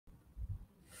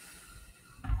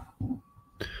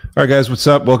All right, guys, what's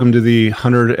up? Welcome to the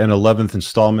 111th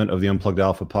installment of the Unplugged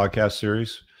Alpha podcast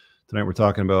series. Tonight, we're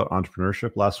talking about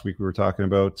entrepreneurship. Last week, we were talking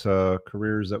about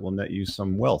careers that will net you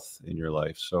some wealth in your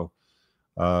life. So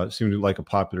it seemed like a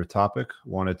popular topic.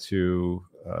 Wanted to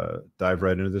dive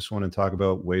right into this one and talk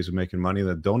about ways of making money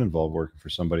that don't involve working for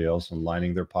somebody else and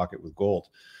lining their pocket with gold.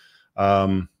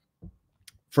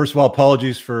 First of all,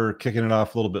 apologies for kicking it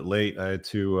off a little bit late. I had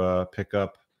to pick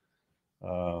up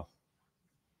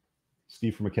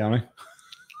Steve from accounting.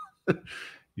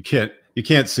 You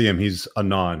can't see him. He's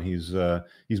Anon. He's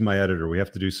my editor. We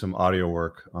have to do some audio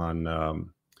work on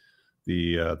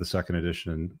the second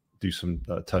edition and do some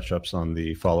touch-ups on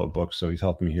the follow-up book. So he's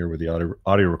helping me here with the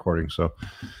audio recording. So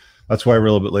that's why we're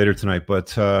a little bit later tonight. But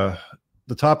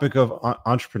the topic of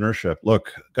entrepreneurship.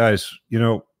 Look, guys,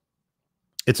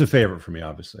 it's a favorite for me,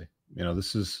 obviously.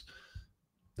 This is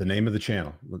the name of the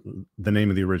channel, the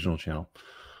name of the original channel,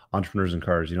 Entrepreneurs and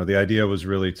Cars. The idea was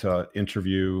really to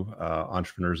interview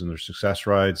entrepreneurs in their success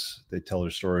rides. They tell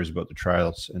their stories about the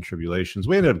trials and tribulations.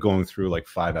 We ended up going through like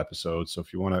 5 episodes. So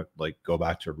if you want to go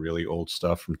back to really old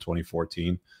stuff from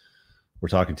 2014, we're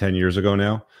talking 10 years ago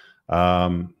now,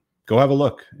 go have a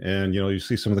look. And, you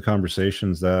see some of the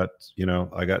conversations that,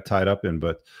 I got tied up in,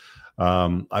 but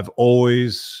I've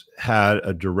always had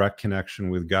a direct connection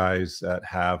with guys that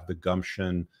have the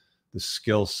gumption, the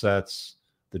skill sets,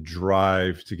 the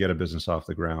drive to get a business off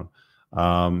the ground.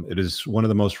 It is one of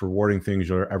the most rewarding things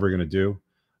you're ever going to do.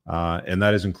 And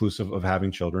that is inclusive of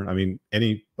having children. I mean,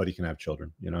 anybody can have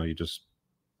children. You just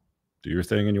do your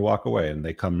thing and you walk away and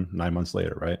they come 9 months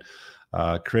later,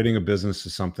 right? Creating a business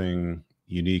is something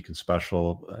unique and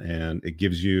special, and it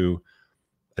gives you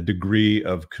a degree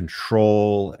of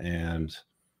control. And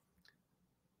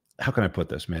how can I put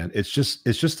this, man? It's just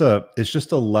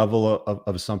a level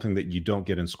of something that you don't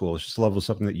get in school. It's just a level of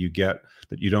something that you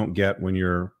don't get when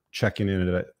you're checking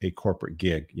in at a corporate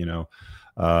gig.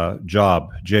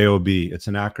 Job, JOB. It's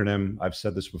an acronym. I've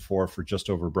said this before, for just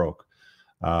over broke.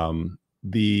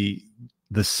 The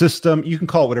system, you can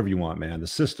call it whatever you want, man. The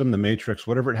system, the matrix,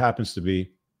 whatever it happens to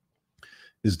be,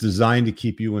 is designed to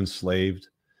keep you enslaved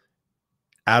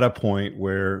at a point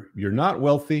where you're not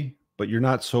wealthy, but you're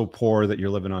not so poor that you're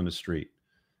living on the street.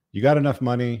 You got enough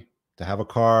money to have a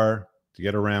car, to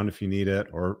get around if you need it,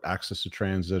 or access to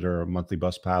transit or a monthly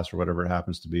bus pass or whatever it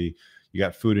happens to be. You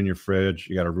got food in your fridge,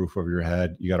 you got a roof over your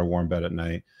head, you got a warm bed at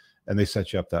night, and they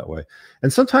set you up that way.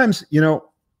 And sometimes,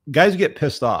 guys get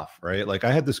pissed off, right? Like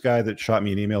I had this guy that shot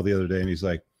me an email the other day and he's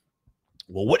like,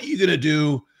 well, what are you going to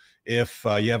do if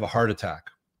you have a heart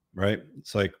attack, right?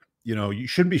 It's like, you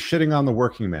shouldn't be shitting on the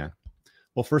working man.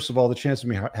 Well, first of all, the chance of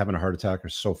me having a heart attack are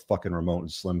so fucking remote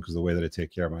and slim because of the way that I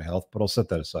take care of my health, but I'll set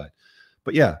that aside.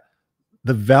 But yeah,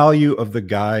 the value of the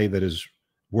guy that is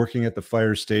working at the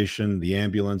fire station, the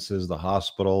ambulances, the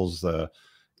hospitals, the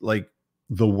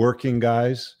working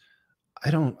guys, I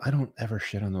don't ever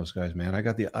shit on those guys, man. I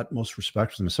got the utmost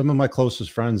respect for them. Some of my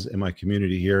closest friends in my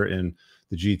community here in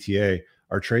the GTA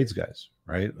are trades guys,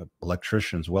 right?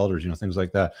 Electricians, welders, things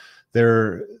like that.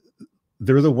 They're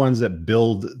the ones that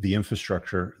build the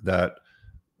infrastructure that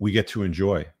we get to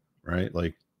enjoy, right?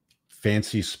 Like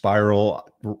fancy spiral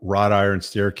wrought iron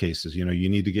staircases. You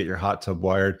need to get your hot tub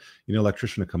wired. You need an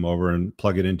electrician to come over and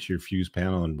plug it into your fuse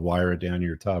panel and wire it down to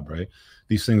your tub, right?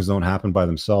 These things don't happen by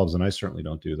themselves, and I certainly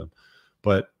don't do them.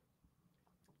 But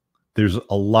there's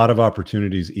a lot of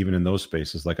opportunities even in those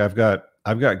spaces. Like I've got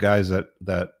guys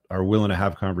that are willing to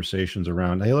have conversations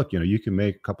around, hey, look, you can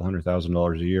make a couple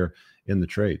 $100,000 a year in the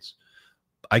trades.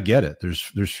 I get it. There's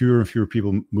fewer and fewer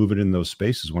people moving in those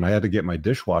spaces. When I had to get my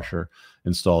dishwasher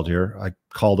installed here, I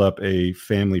called up a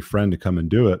family friend to come and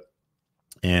do it.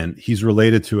 And he's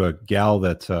related to a gal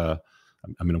that,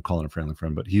 I'm calling him a family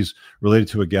friend, but he's related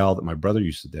to a gal that my brother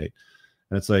used to date.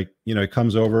 And it's like, he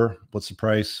comes over, what's the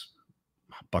price?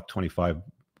 $1.25,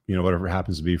 whatever it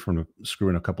happens to be, from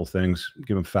screwing a couple things,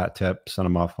 give him a fat tip, send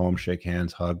him off home, shake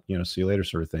hands, hug, see you later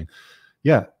sort of thing.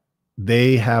 Yeah,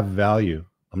 they have value.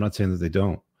 I'm not saying that they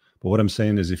don't, but what I'm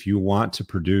saying is if you want to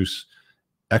produce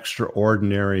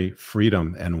extraordinary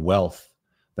freedom and wealth,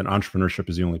 then entrepreneurship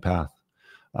is the only path.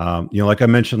 Like I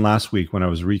mentioned last week when I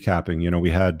was recapping, we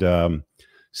had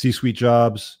C-suite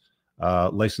jobs,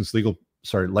 licensed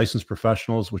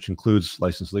professionals, which includes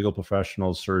licensed legal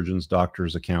professionals, surgeons,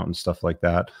 doctors, accountants, stuff like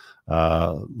that,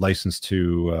 licensed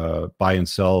to buy and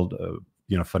sell,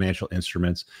 financial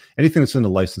instruments, anything that's in the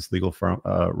licensed legal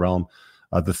realm.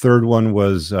 The third one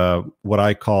was what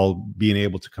I call being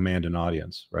able to command an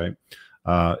audience, right?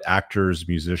 Actors,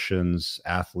 musicians,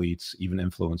 athletes, even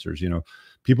influencers.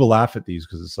 People laugh at these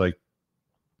because it's like,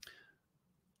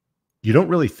 you don't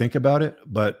really think about it,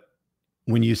 but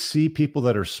when you see people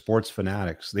that are sports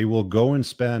fanatics, they will go and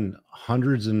spend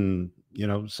hundreds and,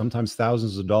 sometimes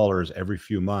thousands of dollars every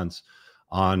few months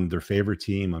on their favorite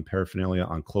team, on paraphernalia,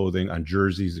 on clothing, on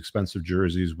jerseys, expensive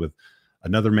jerseys with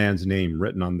another man's name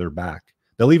written on their back.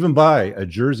 They'll even buy a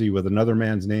jersey with another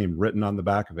man's name written on the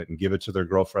back of it and give it to their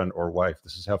girlfriend or wife.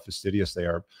 This is how fastidious they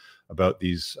are about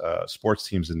these sports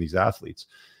teams and these athletes.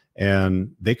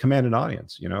 And they command an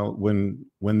audience. When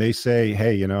they say,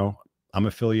 hey, I'm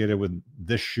affiliated with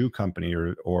this shoe company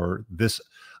or this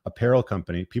apparel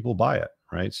company, people buy it,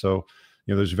 right? So,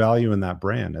 there's value in that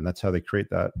brand, and that's how they create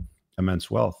that immense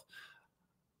wealth.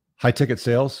 High ticket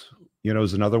sales,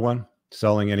 is another one.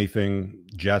 Selling anything,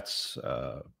 jets,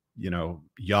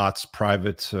 yachts,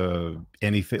 private,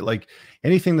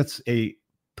 anything that's a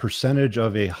percentage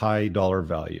of a high dollar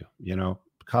value.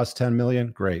 Costs 10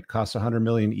 million, great. Costs 100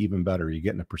 million, even better. You're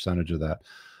getting a percentage of that.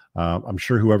 I'm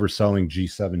sure whoever's selling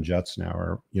G7 jets now,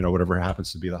 or whatever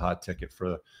happens to be the hot ticket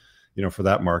for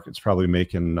that market, it's probably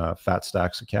making fat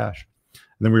stacks of cash.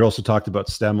 And then we also talked about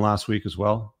STEM last week as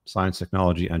well: science,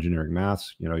 technology, engineering,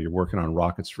 maths. You're working on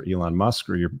rockets for Elon Musk,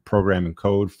 or you're programming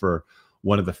code for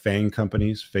one of the FANG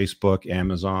companies, Facebook,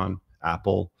 Amazon,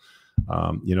 Apple,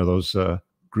 those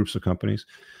groups of companies.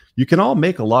 You can all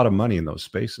make a lot of money in those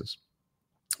spaces,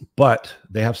 but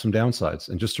they have some downsides.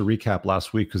 And just to recap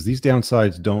last week, because these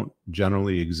downsides don't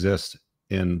generally exist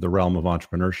in the realm of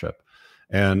entrepreneurship.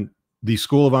 And the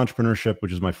School of Entrepreneurship,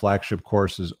 which is my flagship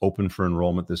course, is open for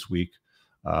enrollment this week.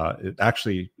 It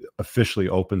actually officially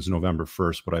opens November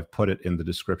 1st, but I've put it in the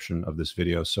description of this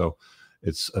video. So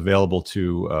it's available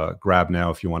to grab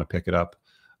now if you want to pick it up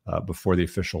before the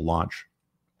official launch.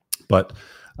 But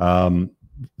the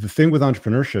thing with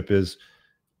entrepreneurship is,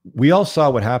 we all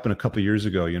saw what happened a couple of years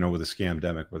ago, with a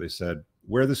scamdemic, where they said,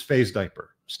 wear this phase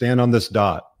diaper, stand on this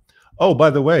dot. Oh,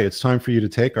 by the way, it's time for you to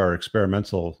take our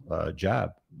experimental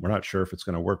jab. We're not sure if it's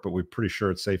going to work, but we're pretty sure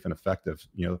it's safe and effective,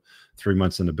 3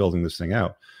 months into building this thing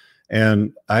out.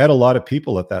 And I had a lot of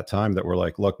people at that time that were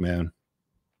like, look, man,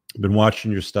 I've been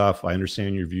watching your stuff. I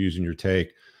understand your views and your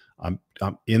take. I'm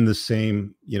in the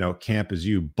same, camp as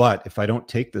you, but if I don't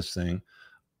take this thing,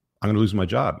 I'm going to lose my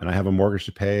job, and I have a mortgage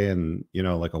to pay, and,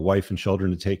 like a wife and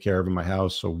children to take care of in my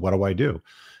house. So what do I do?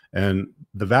 And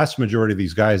the vast majority of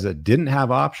these guys that didn't have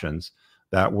options,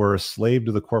 that were a slave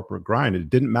to the corporate grind, it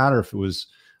didn't matter if it was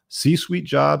C-suite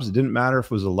jobs. It didn't matter if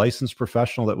it was a licensed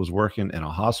professional that was working in a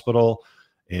hospital,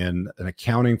 in an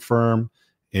accounting firm,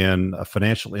 in a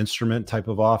financial instrument type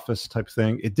of office type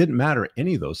thing. It didn't matter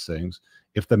any of those things.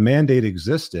 If the mandate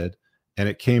existed and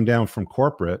it came down from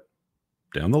corporate,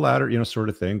 down the ladder, sort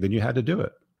of thing, then you had to do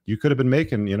it. You could have been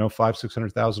making,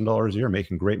 $500,000-$600,000 a year,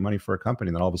 making great money for a company.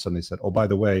 And then all of a sudden they said, oh, by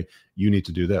the way, you need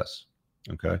to do this.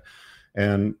 Okay.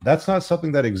 And that's not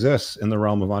something that exists in the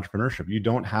realm of entrepreneurship. You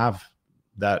don't have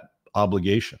that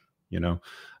obligation, In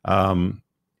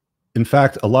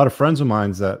fact, a lot of friends of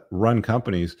mine that run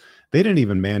companies, they didn't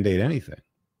even mandate anything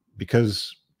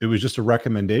because it was just a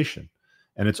recommendation.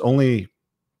 And it's only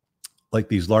like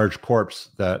these large corps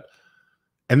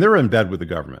and they're in bed with the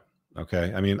government.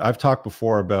 Okay. I mean, I've talked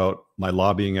before about my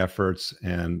lobbying efforts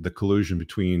and the collusion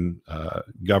between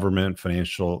government,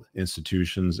 financial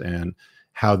institutions, and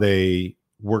how they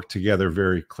work together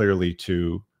very clearly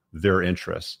to their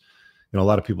interests. A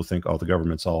lot of people think, oh, the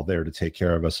government's all there to take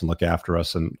care of us and look after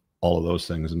us and all of those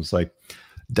things. And it's like,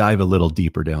 dive a little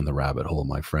deeper down the rabbit hole,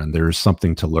 my friend. There's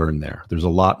something to learn there. There's a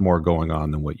lot more going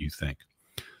on than what you think.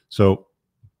 So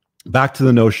back to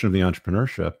the notion of the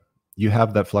entrepreneurship, you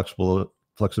have that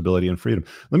flexibility and freedom.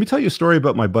 Let me tell you a story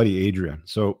about my buddy, Adrian.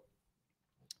 So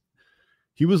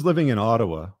he was living in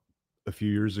Ottawa a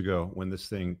few years ago when this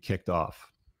thing kicked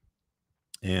off,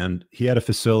 and he had a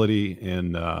facility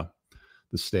in the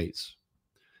States,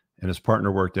 and his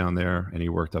partner worked down there, and he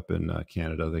worked up in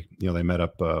Canada. They met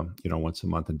up, once a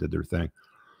month and did their thing.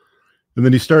 And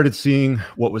then he started seeing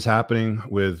what was happening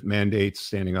with mandates,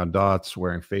 standing on dots,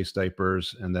 wearing face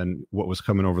diapers, and then what was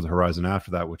coming over the horizon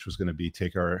after that, which was going to be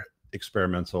take our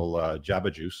experimental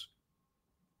Jabba juice.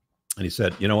 And he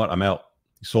said, you know what, I'm out.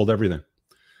 He sold everything.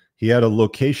 He had a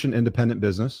location independent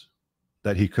business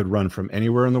that he could run from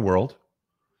anywhere in the world,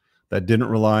 that didn't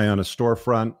rely on a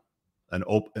storefront,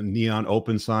 a neon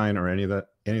open sign, or any of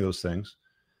those things.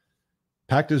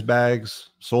 Packed his bags,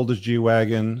 sold his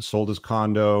G-Wagon, sold his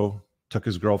condo, took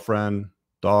his girlfriend,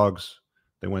 dogs.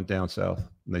 They went down south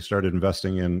and they started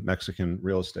investing in Mexican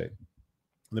real estate.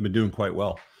 They've been doing quite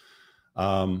well.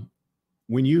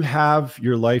 When you have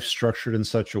your life structured in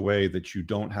such a way that you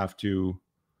don't have to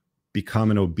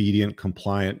become an obedient,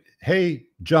 compliant, hey,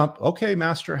 jump, okay,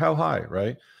 master, how high,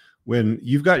 right? when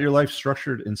you've got your life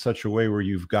structured in such a way where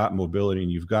you've got mobility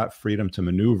and you've got freedom to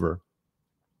maneuver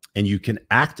and you can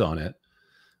act on it,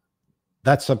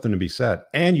 that's something to be said.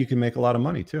 And you can make a lot of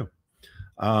money too.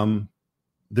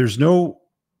 There's no,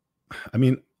 I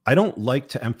mean, I don't like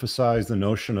to emphasize the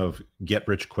notion of get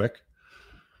rich quick,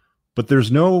 but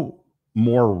there's no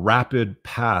more rapid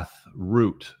path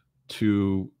route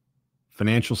to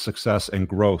financial success and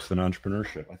growth than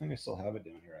entrepreneurship. I think I still have it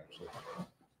down here, actually.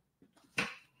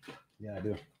 Yeah, I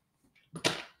do.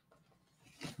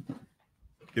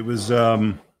 It was,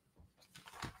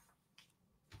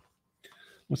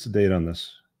 what's the date on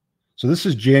this? So this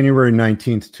is January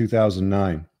 19th,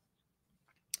 2009.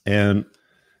 And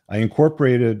I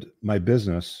incorporated my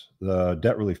business, the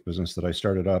debt relief business that I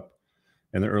started up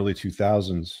in the early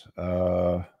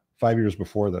 2000s, 5 years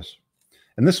before this.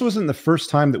 And this wasn't the first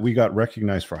time that we got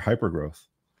recognized for hypergrowth,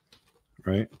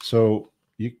 right? So,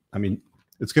 I mean,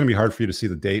 it's going to be hard for you to see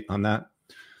the date on that,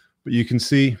 but you can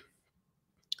see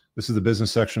this is the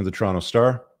business section of the Toronto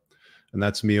Star, and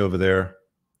that's me over there.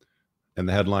 And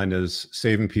the headline is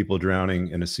Saving People Drowning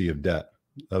in a Sea of Debt.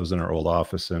 That was in our old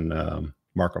office in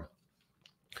Markham.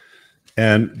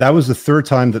 And that was the third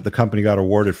time that the company got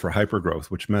awarded for hypergrowth,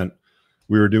 which meant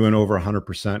we were doing over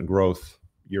 100% growth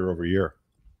year over year.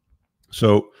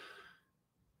 So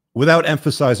without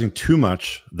emphasizing too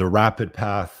much the rapid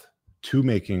path to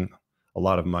making a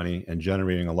lot of money and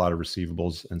generating a lot of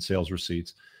receivables and sales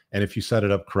receipts, and if you set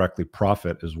it up correctly,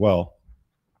 profit as well,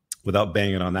 without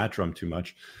banging on that drum too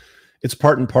much, it's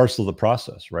part and parcel of the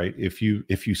process, right? If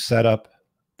you set up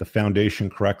the foundation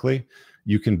correctly,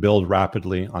 you can build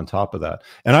rapidly on top of that.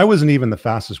 And I wasn't even the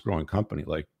fastest growing company.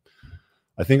 Like,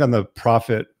 I think on the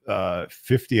profit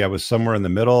 50, I was somewhere in the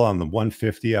middle. On the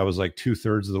 150, I was like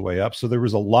 2/3 of the way up. So there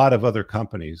was a lot of other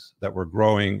companies that were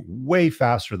growing way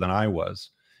faster than I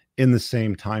was in the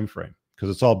same time frame,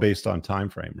 because it's all based on time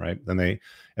frame, right? And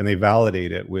they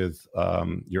validate it with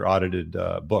your audited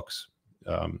books,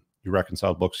 your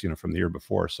reconciled books, from the year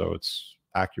before, so it's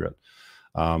accurate.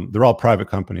 They're all private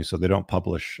companies, so they don't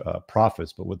publish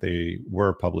profits, but what they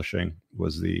were publishing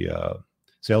was the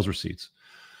sales receipts.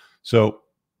 So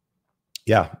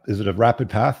yeah, is it a rapid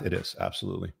path? It is,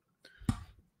 absolutely.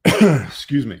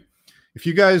 Excuse me. If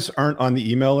you guys aren't on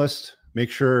the email list,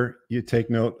 make sure you take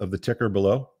note of the ticker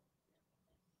below,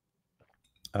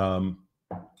 because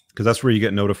that's where you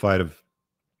get notified of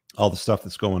all the stuff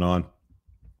that's going on,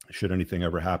 should anything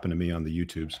ever happen to me on the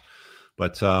YouTubes.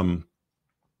 But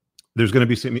there's going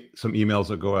to be some emails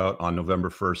that go out on November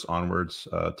 1st onwards,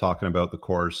 talking about the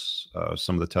course,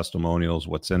 some of the testimonials,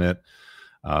 what's in it,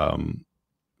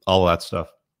 all of that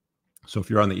stuff. So if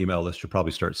you're on the email list, you'll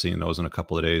probably start seeing those in a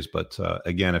couple of days. But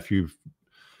again, if you've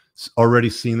already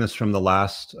seen this from the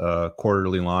last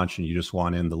quarterly launch and you just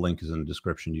want in, the link is in the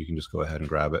description. You can just go ahead and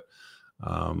grab it.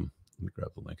 Let me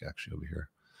grab the link actually over here.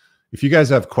 If you guys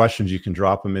have questions, you can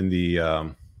drop them in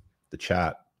the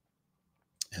chat,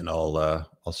 and I'll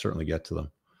certainly get to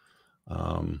them.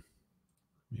 Let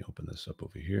me open this up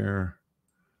over here,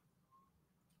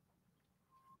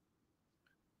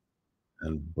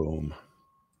 and boom.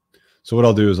 So what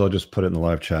I'll do is I'll just put it in the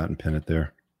live chat and pin it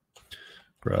there.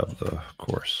 Grab the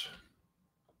course.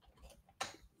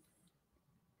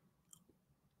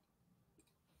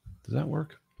 Does that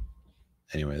work?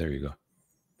 Anyway, there you go.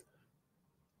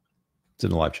 It's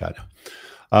in the live chat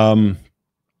now.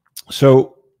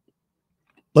 So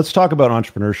let's talk about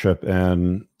entrepreneurship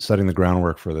and setting the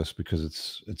groundwork for this,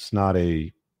 because it's not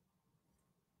a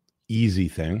easy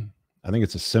thing. I think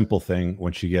it's a simple thing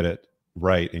once you get it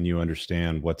right and you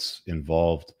understand what's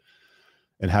involved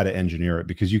and how to engineer it,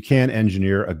 because you can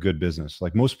engineer a good business.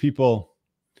 Like, most people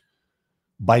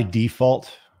by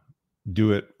default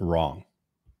do it wrong.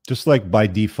 Just like by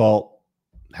default,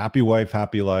 happy wife,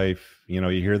 happy life, you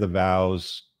hear the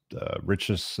vows,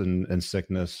 riches and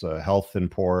sickness, health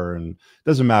and poor, and it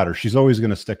doesn't matter. She's always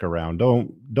going to stick around.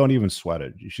 Don't even sweat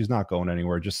it. She's not going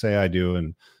anywhere. Just say I do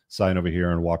and sign over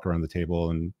here and walk around the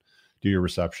table and do your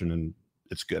reception, and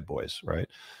it's good, boys, right?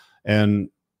 And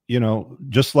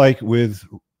just like with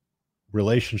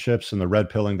relationships and the red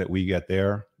pilling that we get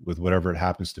there with whatever it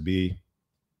happens to be,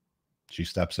 she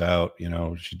steps out,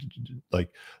 she, like,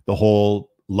 the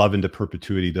whole love into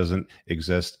perpetuity doesn't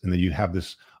exist. And then you have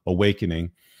this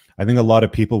awakening. I think a lot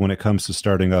of people, when it comes to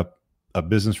starting up a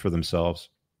business for themselves,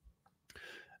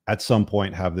 at some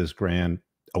point have this grand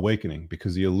awakening,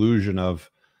 because the illusion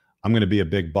of, I'm going to be a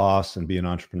big boss and be an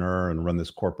entrepreneur and run this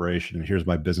corporation, and here's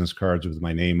my business cards with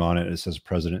my name on it, and it says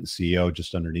president and CEO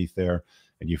just underneath there,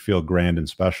 and you feel grand and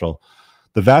special.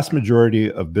 The vast majority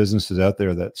of businesses out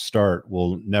there that start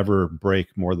will never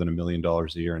break more than $1 million a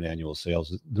year in annual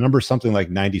sales. The number is something like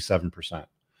 97%.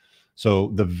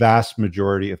 So the vast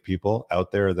majority of people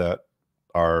out there that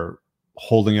are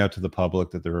holding out to the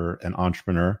public that they're an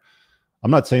entrepreneur,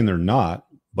 I'm not saying they're not,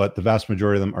 but the vast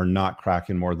majority of them are not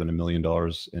cracking more than $1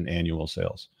 million in annual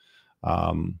sales.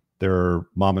 They're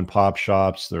mom and pop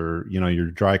shops. They're, your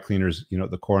dry cleaners,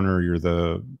 at the corner, you're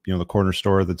the corner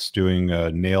store that's doing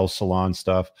nail salon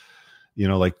stuff,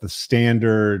 like the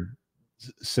standard,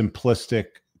 simplistic,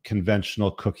 conventional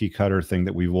cookie cutter thing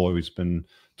that we've always been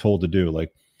told to do.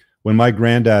 Like when my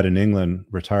granddad in England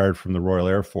retired from the Royal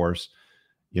Air Force,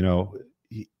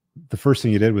 the first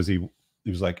thing he did was he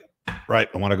was like, right,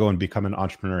 I want to go and become an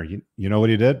entrepreneur. You know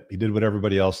what he did? He did what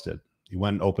everybody else did. He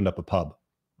went and opened up a pub,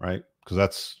 right? Because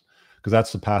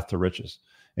that's the path to riches.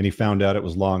 And he found out it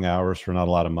was long hours for not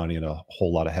a lot of money and a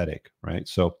whole lot of headache, right?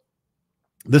 So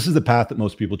this is the path that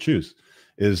most people choose,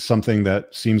 is something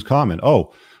that seems common.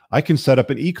 Oh, I can set up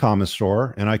an e-commerce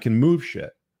store and I can move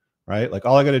shit, right? Like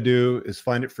all I got to do is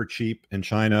find it for cheap in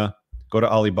China, go to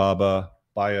Alibaba,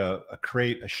 buy a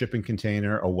crate, a shipping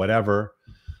container, or whatever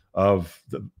of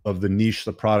the niche,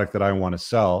 the product that I want to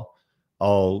sell.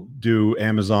 I'll do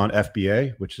Amazon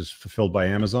FBA, which is fulfilled by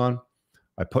Amazon.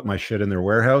 I put my shit in their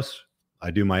warehouse.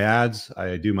 I do my ads.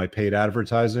 I do my paid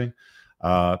advertising.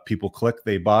 People click,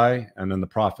 they buy, and then the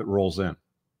profit rolls in.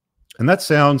 And that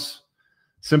sounds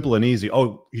simple and easy.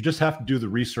 Oh, you just have to do the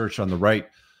research on the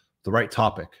right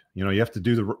topic. You have to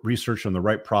do the research on the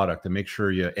right product and make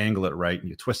sure you angle it right and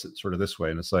you twist it sort of this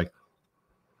way. And it's like,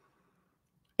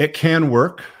 it can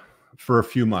work for a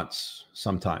few months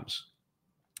sometimes.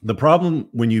 The problem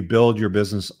when you build your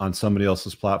business on somebody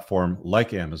else's platform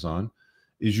like Amazon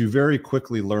is you very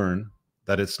quickly learn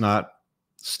that it's not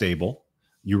stable.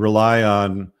 You rely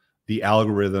on the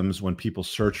algorithms when people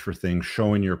search for things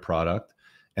showing your product.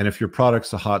 And if your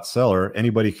product's a hot seller,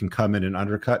 anybody can come in and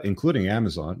undercut, including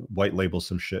Amazon, white label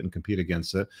some shit and compete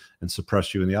against it and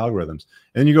suppress you in the algorithms.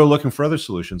 And then you go looking for other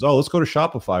solutions. Oh, let's go to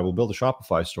Shopify. We'll build a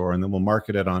Shopify store and then we'll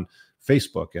market it on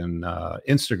Facebook and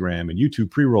Instagram and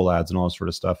YouTube pre-roll ads and all that sort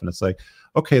of stuff. And it's like,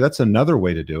 okay, that's another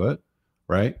way to do it,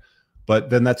 right? But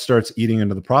then that starts eating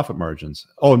into the profit margins.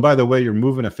 Oh, and by the way, you're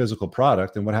moving a physical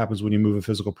product. And what happens when you move a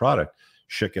physical product?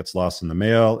 Shit gets lost in the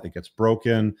mail. It gets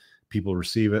broken. People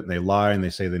receive it and they lie and they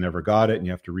say they never got it. And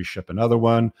you have to reship another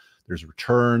one. There's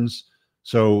returns.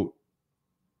 So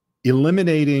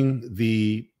eliminating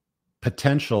the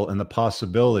potential and the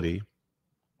possibility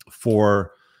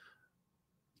for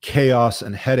chaos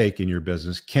and headache in your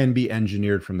business can be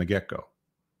engineered from the get-go,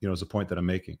 is the point that I'm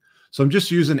making. So I'm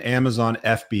just using Amazon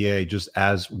FBA just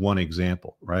as one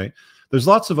example, right? There's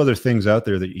lots of other things out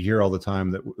there that you hear all the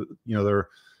time that, they're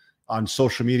on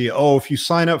social media. Oh, if you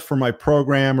sign up for my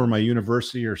program or my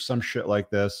university or some shit like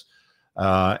this,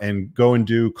 and go and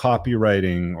do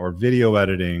copywriting or video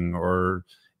editing or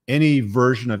any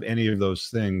version of any of those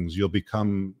things, you'll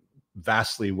become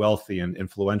vastly wealthy and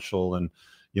influential, and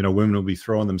women will be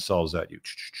throwing themselves at you,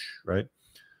 right?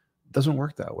 It doesn't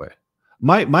work that way.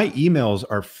 My emails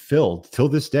are filled till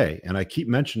this day, and I keep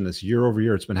mentioning this year over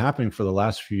year. It's been happening for the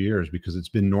last few years because it's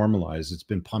been normalized. It's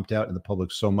been pumped out in the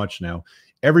public so much now.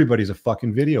 Everybody's a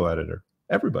fucking video editor.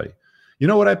 Everybody. You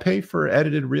know what I pay for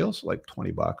edited reels? Like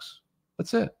 $20.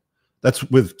 That's it. That's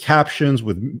with captions,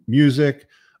 with music,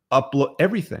 upload,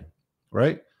 everything,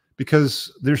 right?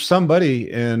 Because there's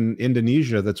somebody in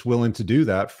Indonesia that's willing to do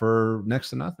that for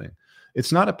next to nothing.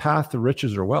 It's not a path to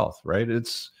riches or wealth, right?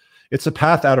 It's a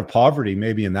path out of poverty,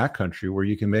 maybe in that country where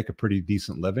you can make a pretty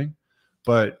decent living,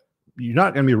 but you're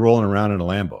not going to be rolling around in a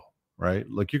Lambo, right?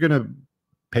 Like you're going to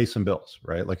pay some bills,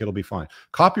 right? Like it'll be fine.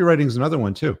 Copywriting is another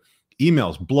one too.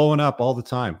 Emails blowing up all the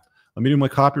time. Let me do my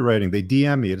copywriting. They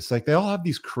DM me. It's like they all have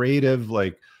these creative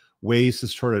like ways to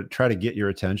sort of try to get your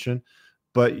attention,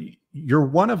 but you're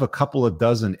one of a couple of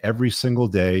dozen every single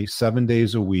day, 7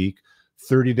 days a week,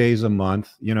 30 days a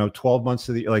month, 12 months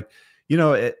of the like.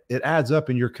 It adds up,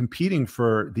 and you're competing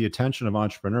for the attention of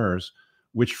entrepreneurs,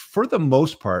 which for the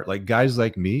most part, like guys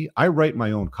like me, I write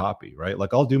my own copy, right?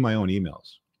 Like I'll do my own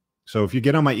emails. So if you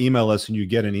get on my email list and you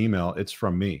get an email, it's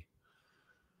from me.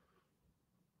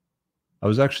 I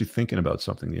was actually thinking about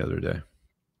something the other day.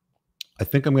 I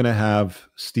think I'm going to have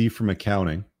Steve from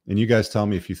accounting, and you guys tell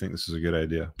me if you think this is a good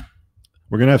idea.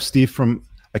 We're going to have Steve from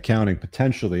accounting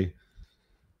potentially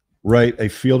write a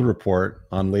field report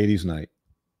on ladies' night.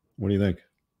 What do you think?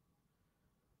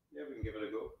 Yeah, we can give it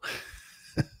a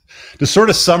go. To sort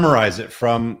of summarize it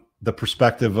from the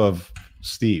perspective of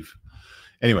Steve.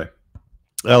 Anyway,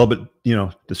 a little bit,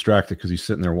 distracted because he's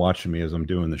sitting there watching me as I'm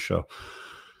doing the show.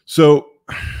 So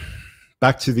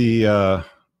back to the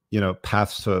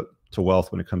paths to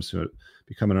wealth when it comes to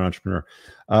becoming an entrepreneur.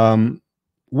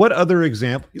 What other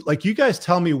example, like you guys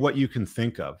tell me what you can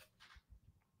think of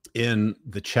in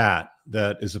the chat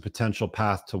that is a potential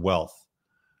path to wealth,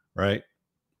 right?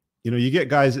 You get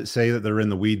guys that say that they're in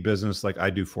the weed business, like I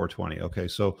do 420. Okay.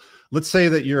 So let's say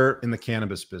that you're in the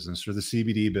cannabis business or the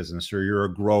CBD business, or you're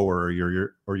a grower, or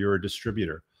you're a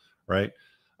distributor, right?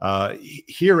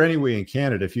 Here anyway, in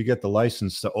Canada, if you get the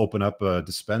license to open up a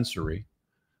dispensary,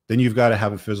 then you've got to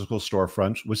have a physical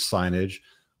storefront with signage,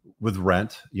 with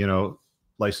rent,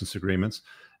 license agreements.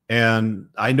 And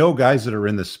I know guys that are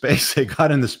in this space, they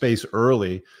got in the space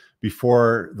early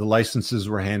before the licenses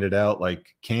were handed out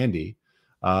like candy.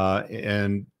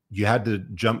 And you had to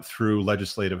jump through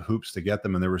legislative hoops to get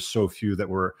them. And there were so few that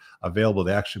were available,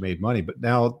 they actually made money. But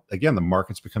now, again, the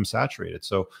market's become saturated.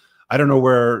 So I don't know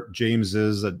where James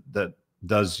is that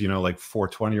does, like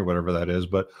 420 or whatever that is.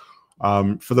 But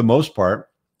for the most part,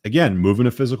 again, moving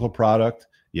a physical product,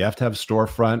 you have to have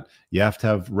storefront. You have to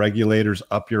have regulators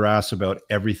up your ass about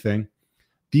everything.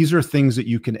 These are things that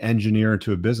you can engineer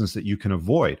into a business that you can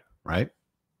avoid, right?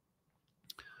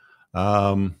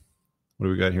 What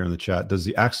do we got here in the chat? Does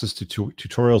the access to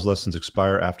tutorials lessons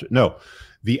expire after? No,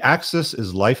 the access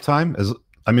is lifetime.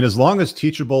 As long as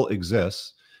Teachable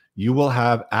exists, you will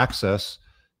have access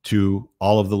to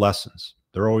all of the lessons.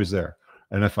 They're always there.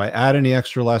 And if I add any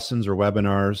extra lessons or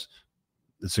webinars,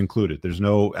 it's included. There's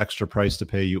no extra price to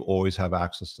pay. You always have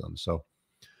access to them. So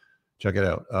check it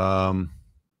out.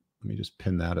 Let me just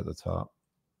pin that at the top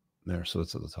there. So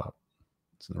it's at the top.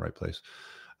 It's in the right place.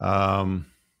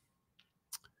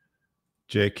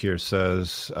 Jake here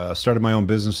says, started my own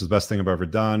business is the best thing I've ever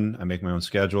done. I make my own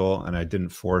schedule and I didn't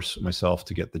force myself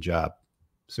to get the job.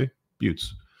 See?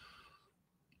 Buttes.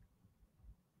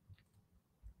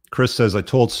 Chris says, I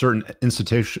told certain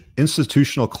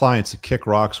institutional clients to kick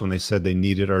rocks when they said they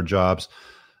needed our jobs.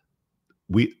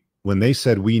 When they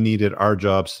said we needed our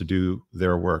jobs to do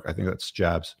their work, I think that's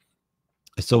jabs.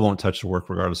 I still won't touch the work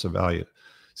regardless of value.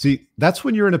 See, that's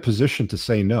when you're in a position to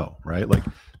say no, right? Like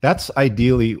that's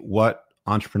ideally what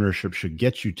entrepreneurship should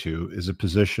get you to, is a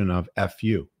position of F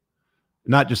you.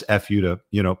 Not just F you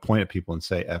to, point at people and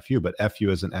say F you, but F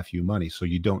you as an F you money. So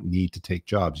you don't need to take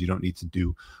jobs. You don't need to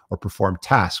do or perform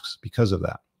tasks because of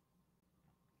that.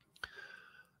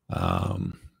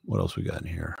 What else we got in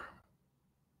here?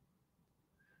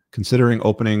 Considering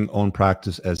opening own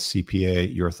practice as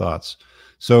CPA, your thoughts.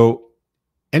 So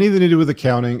anything to do with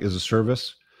accounting is a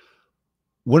service.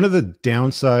 One of the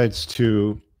downsides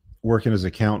to working as an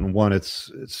accountant, one,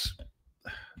 it's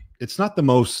not the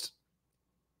most,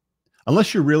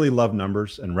 unless you really love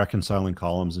numbers and reconciling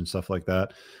columns and stuff like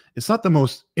that, it's not the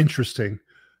most interesting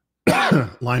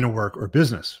line of work or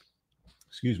business.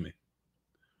 Excuse me.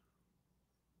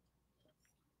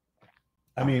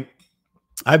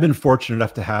 I've been fortunate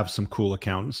enough to have some cool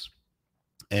accountants,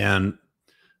 and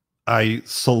I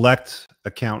select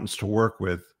accountants to work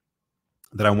with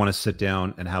that I want to sit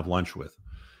down and have lunch with.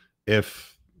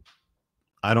 If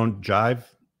I don't jive,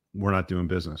 we're not doing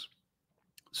business.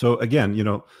 So again,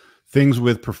 things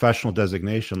with professional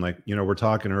designation, like, we're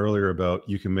talking earlier about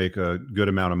you can make a good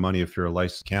amount of money if you're a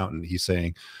licensed accountant. He's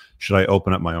saying, should I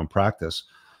open up my own practice?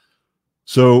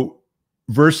 So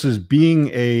versus being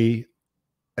a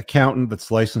accountant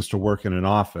that's licensed to work in an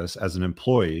office as an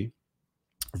employee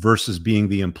versus being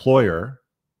the employer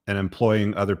and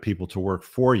employing other people to work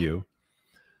for you,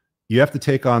 you have to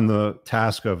take on the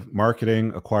task of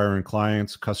marketing, acquiring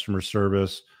clients, customer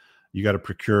service. You got to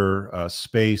procure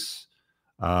space,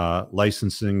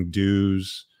 licensing,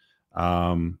 dues.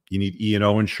 You need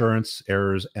E&O insurance,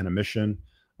 errors and omission,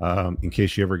 in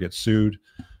case you ever get sued.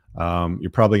 You're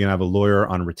probably going to have a lawyer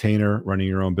on retainer running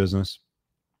your own business.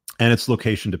 And it's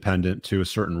location dependent to a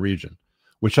certain region,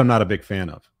 which I'm not a big fan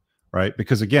of, right?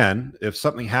 Because again, if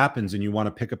something happens and you want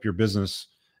to pick up your business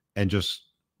and just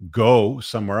go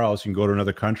somewhere else, you can go to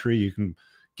another country, you can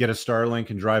get a Starlink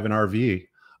and drive an RV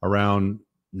around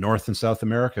North and South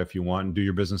America if you want and do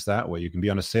your business that way. You can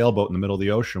be on a sailboat in the middle of the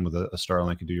ocean with a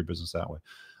Starlink and do your business that way.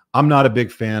 I'm not a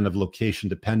big fan of location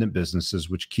dependent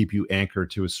businesses, which keep you anchored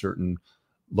to a certain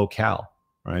locale,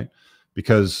 right?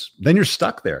 Because then you're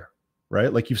stuck there,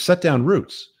 right? Like you've set down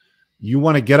roots. You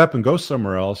want to get up and go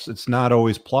somewhere else. It's not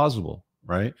always plausible,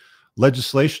 right?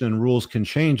 Legislation and rules can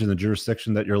change in the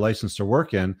jurisdiction that you're licensed to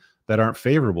work in that aren't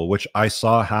favorable, which I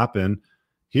saw happen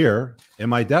here in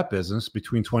my debt business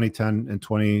between 2010 and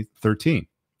 2013,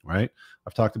 right?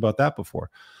 I've talked about that before.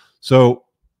 So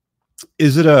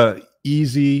is it a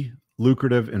easy,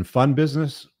 lucrative, and fun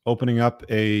business opening up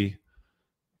a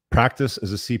practice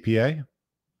as a CPA?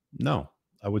 No,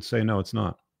 I would say no, it's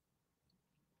not.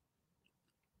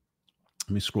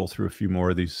 Let me scroll through a few more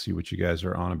of these, see what you guys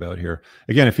are on about here.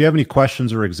 Again, if you have any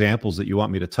questions or examples that you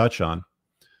want me to touch on,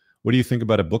 what do you think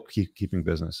about a bookkeeping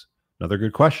business? Another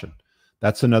good question.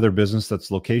 That's another business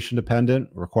that's location dependent,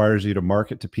 requires you to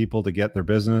market to people to get their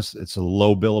business. It's a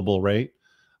low billable rate.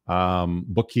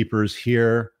 Bookkeepers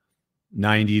here,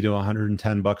 90 to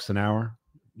 110 bucks an hour,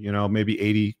 maybe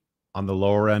 80 on the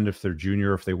lower end if they're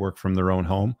junior, if they work from their own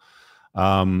home.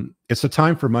 It's a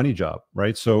time for money job,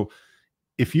 right? So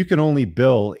if you can only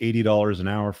bill $80 an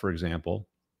hour, for example,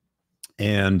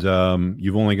 and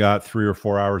you've only got 3 or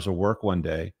 4 hours of work one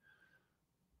day,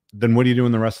 then what are you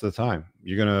doing the rest of the time?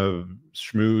 You're going to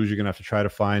schmooze. You're going to have to try to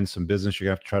find some business. You're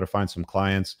going to have to try to find some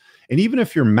clients. And even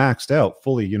if you're maxed out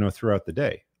fully, throughout the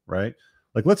day, right?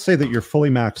 Like, let's say that you're fully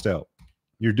maxed out.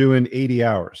 You're doing 80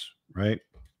 hours, right?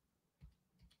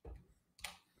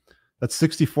 That's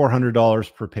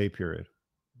 $6,400 per pay period,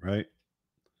 right?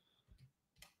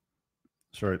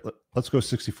 Sorry, let's go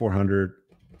 6,400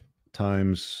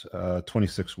 times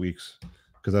 26 weeks,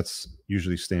 because that's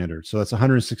usually standard. So that's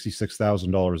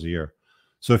 $166,000 a year.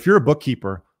 So if you're a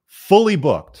bookkeeper, fully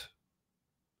booked,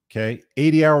 okay,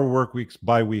 80-hour work weeks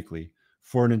biweekly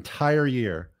for an entire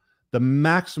year, the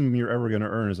maximum you're ever going to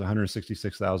earn is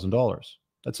 $166,000.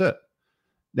 That's it.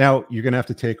 Now, you're going to have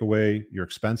to take away your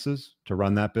expenses to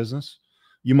run that business.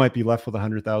 You might be left with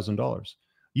 $100,000.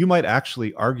 You might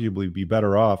actually arguably be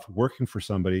better off working for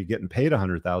somebody, getting paid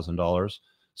 $100,000,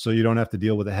 so you don't have to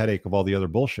deal with the headache of all the other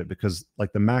bullshit, because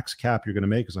like the max cap you're going to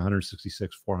make is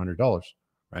 $166,400,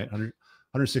 right?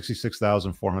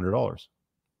 $166,400.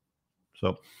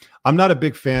 So I'm not a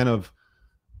big fan of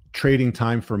trading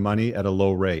time for money at a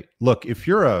low rate. Look, if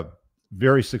you're a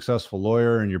very successful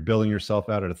lawyer and you're billing yourself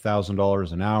out at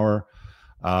 $1,000 an hour,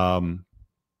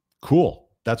 cool.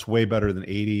 That's way better than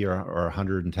 80 or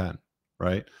 110,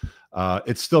 right?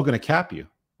 It's still going to cap you,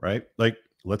 right? Like,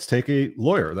 let's take a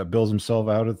lawyer that bills himself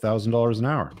out at $1,000 an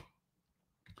hour.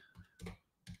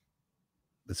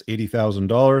 That's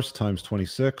 $80,000 times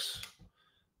 26.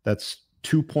 That's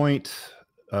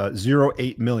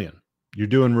 2.08 million. You're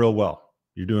doing real well.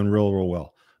 You're doing real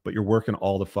well, but you're working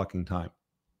all the fucking time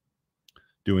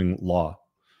doing law,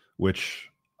 which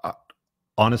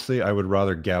honestly, I would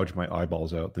rather gouge my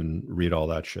eyeballs out than read all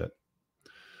that shit.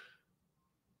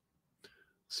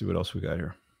 Let's see what else we got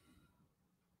here.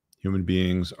 Human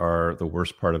beings are the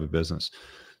worst part of a business.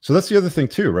 So that's the other thing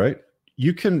too, right?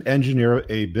 You can engineer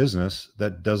a business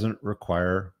that doesn't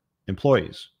require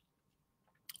employees.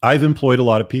 I've employed a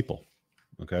lot of people,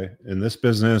 okay? In this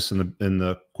business and in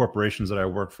the corporations that I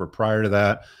worked for prior to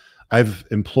that, I've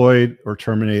employed or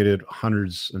terminated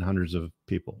hundreds and hundreds of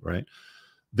people, right?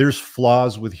 There's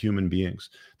flaws with human beings.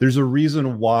 There's a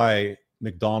reason why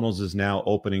McDonald's is now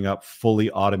opening up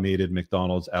fully automated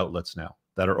McDonald's outlets now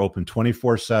that are open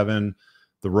 24/7.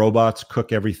 The robots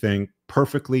cook everything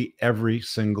perfectly every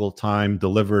single time,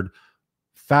 delivered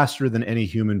faster than any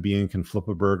human being can flip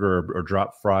a burger or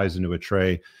drop fries into a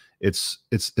tray. It's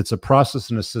a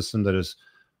process and a system that is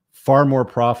far more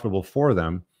profitable for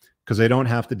them, because they don't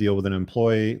have to deal with an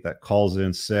employee that calls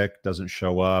in sick, doesn't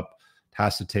show up,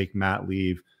 has to take mat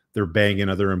leave. They're banging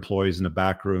other employees in the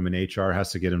back room, and HR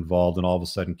has to get involved, and all of a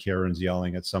sudden Karen's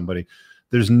yelling at somebody.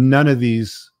 There's none of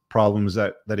these problems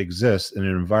that exist in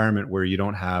an environment where you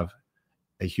don't have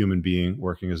a human being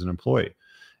working as an employee.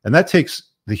 And that takes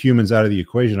the humans out of the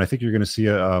equation. I think you're going to see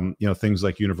things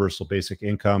like universal basic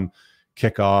income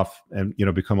kick off and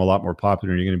become a lot more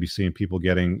popular. And you're going to be seeing people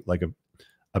getting like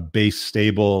a base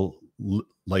stable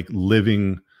like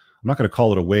living, I'm not going to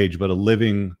call it a wage, but a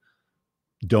living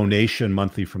donation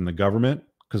monthly from the government.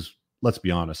 Because let's be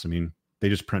honest, I mean, they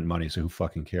just print money, so who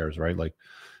fucking cares, right? Like,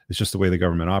 it's just the way the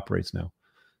government operates now.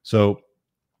 So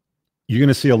you're going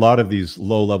to see a lot of these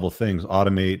low level things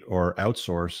automate or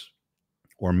outsource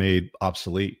or made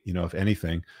obsolete, if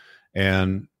anything.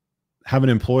 And having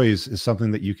employees is something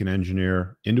that you can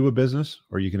engineer into a business,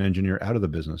 or you can engineer out of the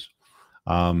business.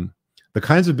 The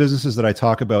kinds of businesses that I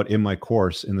talk about in my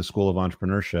course in the School of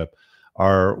Entrepreneurship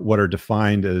are what are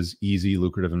defined as easy,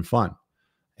 lucrative, and fun.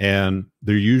 And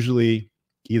they're usually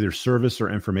either service or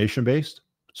information based.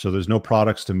 So there's no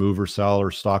products to move or sell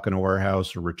or stock in a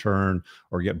warehouse or return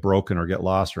or get broken or get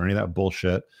lost or any of that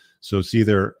bullshit. So it's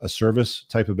either a service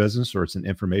type of business or it's an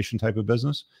information type of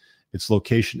business. It's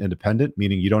location independent,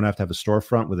 meaning you don't have to have a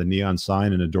storefront with a neon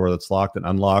sign and a door that's locked and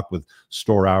unlocked with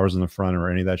store hours in the front or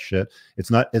any of that shit. It's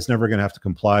never going to have to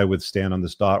comply with stand on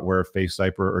this dot, wear a face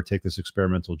diaper, or take this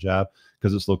experimental jab,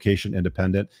 because it's location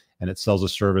independent and it sells a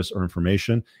service or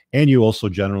information. And you also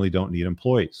generally don't need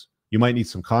employees. You might need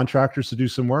some contractors to do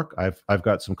some work. I've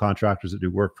got some contractors that do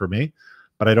work for me,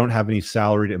 but I don't have any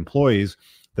salaried employees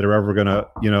that are ever going to,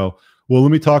 well, let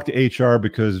me talk to HR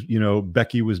because,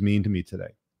 Becky was mean to me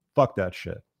today. Fuck that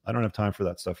shit. I don't have time for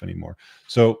that stuff anymore.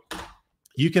 So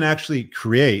you can actually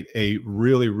create a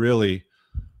really, really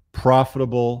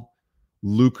profitable,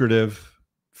 lucrative,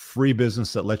 free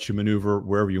business that lets you maneuver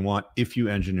wherever you want if you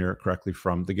engineer it correctly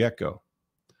from the get-go.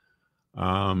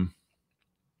 Yeah,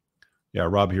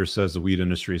 Rob here says the weed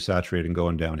industry is saturated and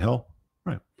going downhill.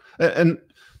 Right. And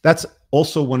that's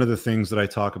also one of the things that I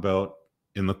talk about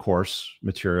in the course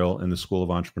material in the School of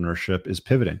Entrepreneurship is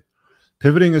pivoting.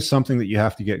 Pivoting is something that you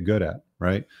have to get good at,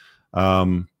 right?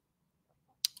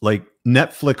 Like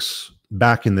Netflix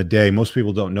back in the day, most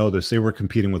people don't know this, they were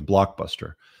competing with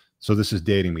Blockbuster. So this is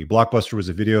dating me. Blockbuster was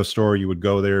a video store. You would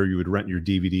go there, you would rent your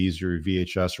DVDs, your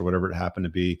VHS, or whatever it happened to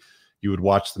be. You would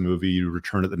watch the movie, you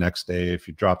return it the next day. If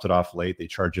you dropped it off late, they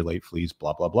charge you late fees,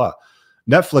 blah, blah, blah.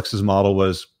 Netflix's model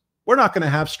was, we're not going to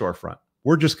have storefront.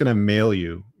 We're just going to mail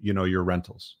you, your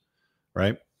rentals,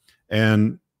 right?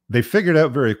 And they figured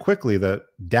out very quickly that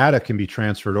data can be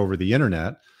transferred over the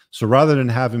internet. So rather than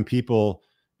having people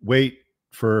wait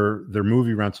for their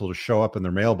movie rental to show up in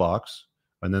their mailbox,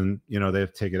 and then, they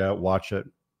have to take it out, watch it,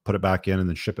 put it back in, and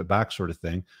then ship it back sort of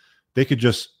thing, they could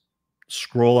just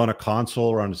scroll on a console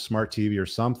or on a smart TV or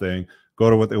something,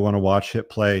 go to what they want to watch, hit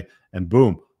play, and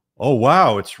boom. Oh,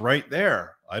 wow, it's right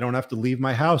there. I don't have to leave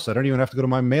my house. I don't even have to go to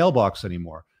my mailbox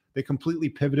anymore. They completely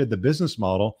pivoted the business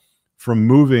model from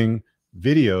moving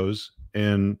videos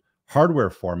in hardware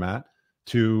format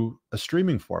to a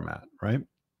streaming format, right?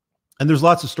 And there's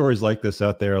lots of stories like this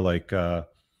out there, like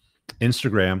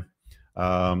Instagram,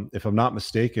 if I'm not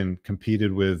mistaken,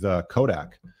 competed with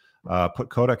Kodak. Put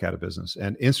Kodak out of business.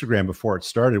 And Instagram, before it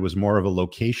started, was more of a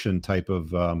location type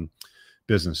of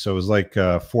business. So it was like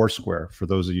Foursquare. For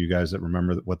those of you guys that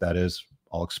remember what that is,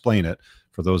 I'll explain it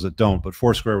for those that don't. But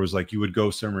Foursquare was like, you would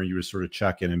go somewhere, you would sort of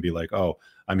check in and be like, oh,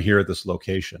 I'm here at this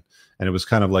location. And it was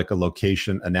kind of like a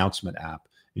location announcement app.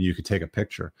 And you could take a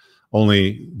picture.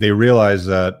 Only they realized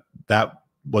that that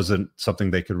wasn't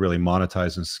something they could really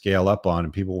monetize and scale up on.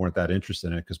 And people weren't that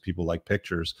interested in it because people like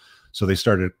pictures. So they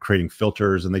started creating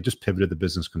filters and they just pivoted the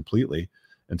business completely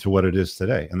into what it is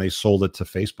today. And they sold it to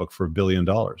Facebook for $1 billion,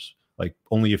 like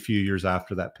only a few years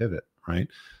after that pivot, right?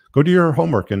 Go do your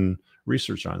homework and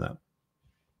research on that.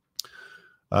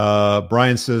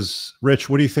 Brian says, Rich,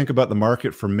 what do you think about the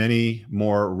market for many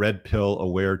more red pill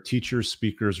aware teachers,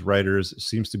 speakers, writers? It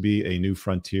seems to be a new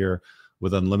frontier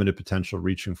with unlimited potential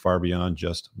reaching far beyond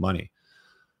just money.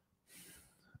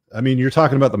 I mean, you're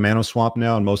talking about the Mano Swamp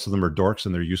now, and most of them are dorks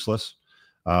and they're useless.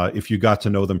 If you got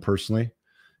to know them personally,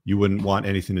 you wouldn't want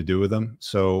anything to do with them.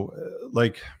 So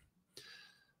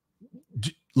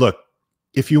look,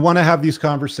 if you want to have these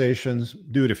conversations,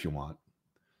 do it if you want.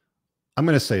 I'm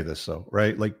going to say this though,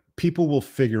 right? Like people will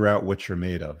figure out what you're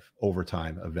made of over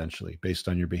time, eventually, based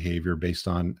on your behavior, based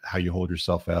on how you hold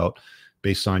yourself out,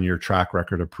 based on your track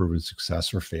record of proven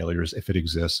success or failures, if it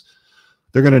exists.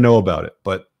 They're going to know about it.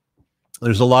 But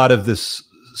there's a lot of this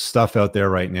stuff out there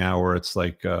right now where it's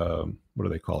like, what do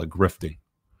they call it? Grifting,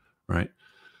 right?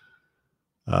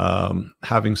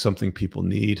 Having something people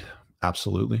need.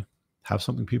 Absolutely. Have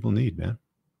something people need, man.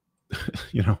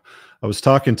 I was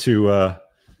talking to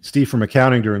Steve from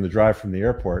accounting during the drive from the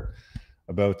airport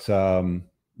about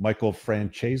Michael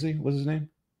Francesi, what's his name?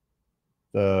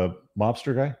 The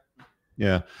mobster guy.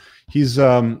 Yeah. He's,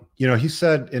 he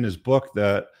said in his book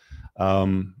that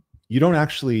you don't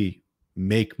actually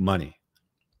make money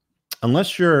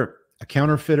unless you're a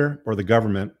counterfeiter or the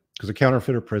government, because a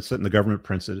counterfeiter prints it and the government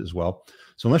prints it as well.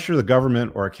 So unless you're the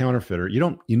government or a counterfeiter,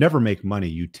 you never make money,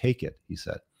 you take it, he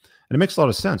said. And it makes a lot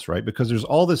of sense, right? Because there's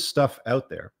all this stuff out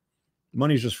there.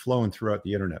 Money's just flowing throughout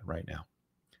the internet right now.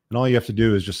 And all you have to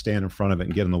do is just stand in front of it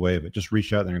and get in the way of it. Just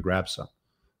reach out there and grab some,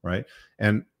 right?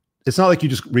 And it's not like you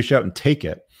just reach out and take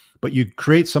it, but you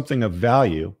create something of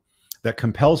value that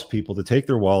compels people to take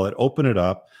their wallet, open it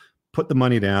up, put the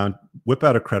money down, whip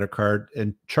out a credit card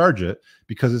and charge it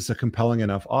because it's a compelling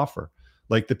enough offer.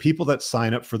 Like the people that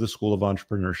sign up for the School of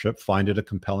Entrepreneurship find it a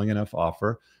compelling enough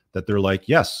offer that they're like,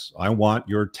 yes, I want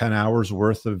your 10 hours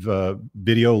worth of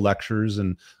video lectures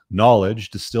and knowledge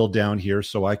distilled down here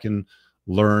so I can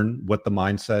learn what the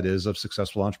mindset is of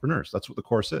successful entrepreneurs. That's what the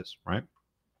course is, right?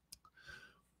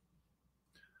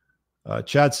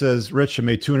 Chad says, Rich, I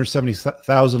made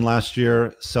 $270,000 last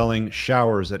year selling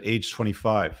showers at age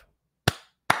 25.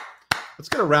 Let's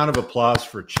get a round of applause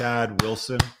for Chad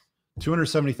Wilson.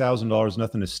 $270,000,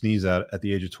 nothing to sneeze at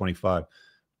the age of 25.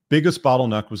 Biggest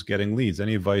bottleneck was getting leads.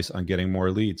 Any advice on getting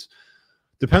more leads?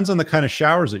 Depends on the kind of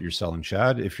showers that you're selling,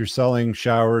 Chad. If you're selling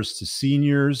showers to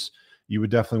seniors, you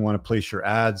would definitely want to place your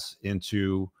ads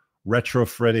into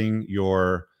retrofitting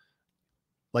your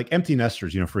like empty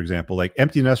nesters, for example, like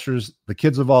empty nesters, the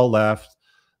kids have all left,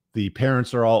 the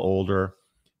parents are all older.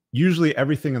 Usually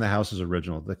everything in the house is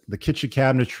original. The kitchen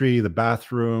cabinetry, the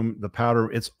bathroom, the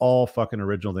powder, it's all fucking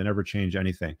original. They never change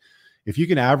anything. If you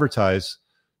can advertise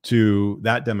to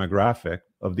that demographic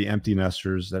of the empty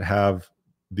nesters that have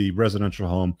the residential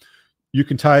home, you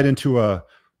can tie it into a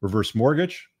reverse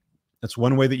mortgage. That's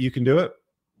one way that you can do it,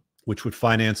 which would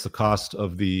finance the cost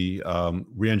of the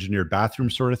re-engineered bathroom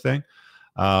sort of thing.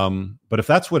 But if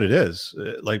that's what it is,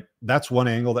 like that's one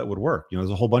angle that would work. There's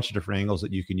a whole bunch of different angles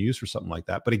that you can use for something like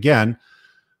that. But again,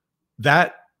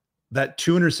 that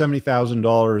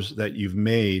 $270,000 that you've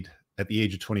made at the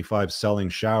age of 25 selling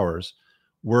showers,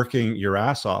 working your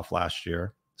ass off last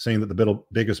year, saying that the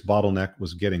biggest bottleneck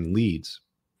was getting leads.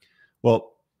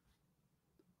 Well,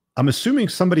 I'm assuming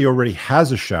somebody already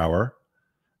has a shower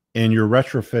and you're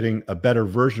retrofitting a better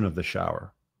version of the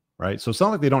shower, right? So it's not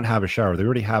like they don't have a shower. They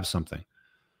already have something.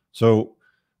 So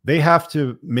they have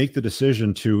to make the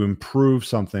decision to improve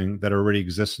something that already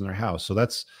exists in their house. So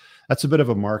that's a bit of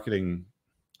a marketing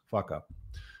fuck up,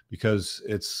 because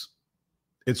it's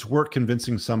work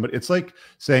convincing somebody. It's like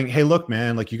saying, hey, look,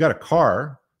 man, like you got a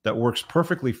car that works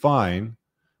perfectly fine,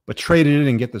 but trade it in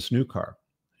and get this new car.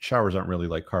 Showers aren't really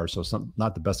like cars, so it's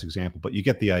not the best example, but you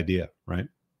get the idea, right?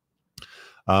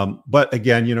 But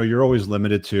again, you're always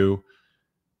limited to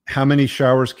how many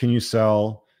showers can you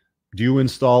sell? Do you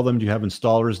install them? Do you have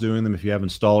installers doing them? If you have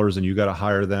installers and you got to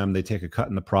hire them, they take a cut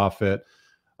in the profit.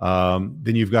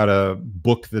 Then you've got to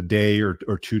book the day or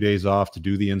 2 days off to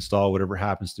do the install, whatever it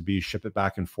happens to be, ship it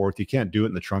back and forth. You can't do it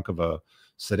in the trunk of a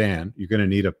sedan. You're going to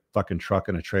need a fucking truck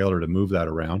and a trailer to move that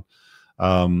around.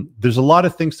 There's a lot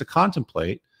of things to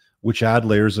contemplate, which add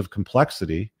layers of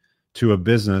complexity to a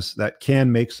business that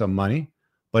can make some money,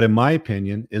 but in my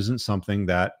opinion, isn't something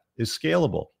that is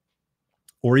scalable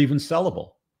or even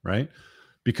sellable, right?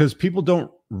 Because people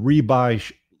don't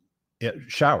rebuy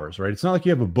showers, right? It's not like you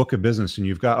have a book of business and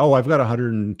you've got, I've got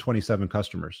 127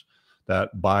 customers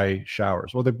that buy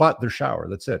showers. Well, they bought their shower.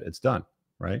 That's it. It's done,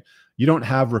 right? You don't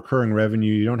have recurring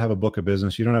revenue. You don't have a book of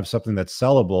business. You don't have something that's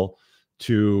sellable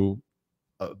to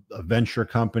a venture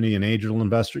company, an angel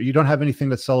investor. You don't have anything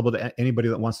that's sellable to anybody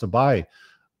that wants to buy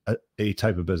a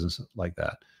type of business like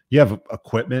that. You have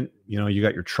equipment, you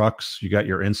got your trucks, you got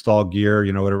your install gear,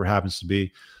 whatever it happens to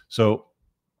be. So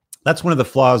that's one of the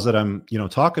flaws that I'm,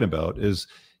 talking about is,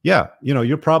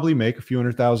 you'll probably make a few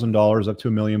 $100,000 up to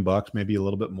 $1 million, maybe a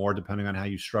little bit more, depending on how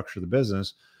you structure the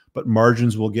business, but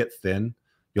margins will get thin.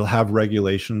 You'll have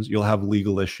regulations, you'll have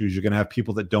legal issues. You're going to have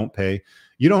people that don't pay.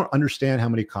 You don't understand how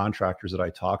many contractors that I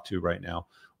talk to right now,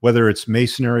 whether it's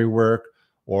masonry work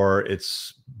or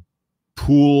it's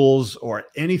pools or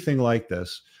anything like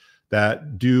this,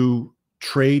 that do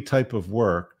trade type of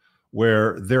work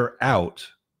where they're out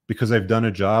because they've done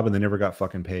a job and they never got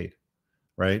fucking paid,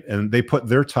 right? And they put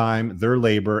their time, their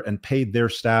labor, and paid their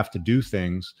staff to do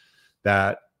things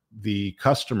that the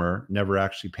customer never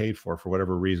actually paid for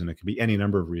whatever reason. It could be any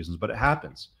number of reasons, but it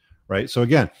happens, right? So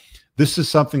again, this is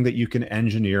something that you can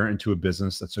engineer into a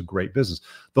business that's a great business.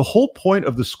 The whole point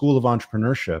of the School of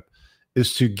Entrepreneurship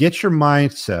is to get your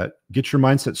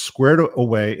mindset squared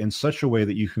away in such a way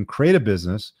that you can create a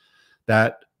business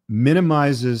that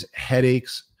minimizes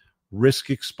headaches, risk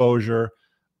exposure,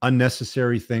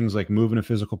 unnecessary things like moving a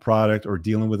physical product or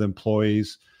dealing with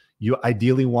employees. You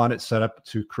ideally want it set up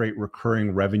to create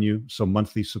recurring revenue. So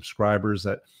monthly subscribers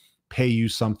that pay you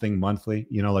something monthly,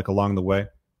 like along the way.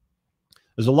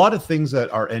 There's a lot of things that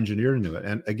are engineered into it.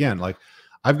 And again, like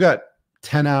I've got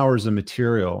 10 hours of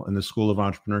material in the School of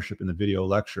Entrepreneurship in the video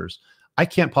lectures. I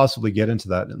can't possibly get into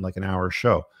that in like an hour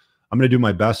show. I'm going to do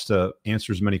my best to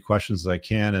answer as many questions as I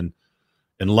can and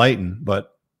enlighten,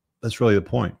 but that's really the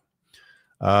point.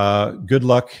 Good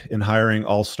luck in hiring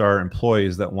all-star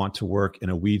employees that want to work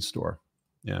in a weed store.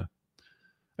 Yeah.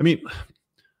 I mean,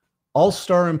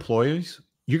 all-star employees,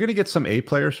 you're going to get some A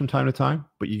players from time to time,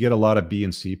 but you get a lot of B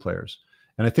and C players.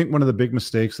 And I think one of the big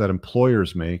mistakes that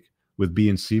employers make with B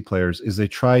and C players is they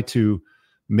try to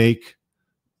make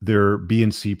their B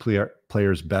and C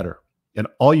players better. And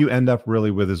all you end up really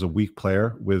with is a weak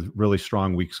player with really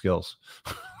strong, weak skills,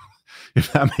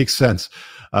 if that makes sense.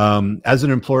 As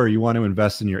an employer, you want to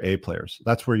invest in your A players.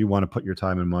 That's where you want to put your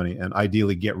time and money, and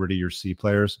ideally get rid of your C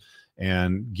players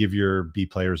and give your B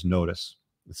players notice.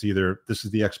 It's either this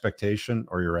is the expectation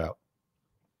or you're out.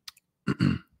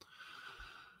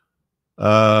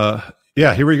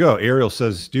 Yeah, here we go. Ariel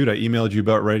says, dude, I emailed you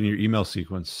about writing your email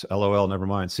sequence. LOL, never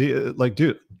mind. See, like,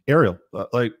 dude, Ariel,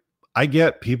 like I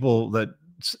get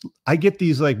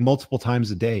these like multiple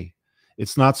times a day.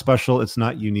 It's not special. It's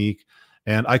not unique.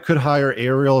 And I could hire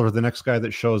Ariel or the next guy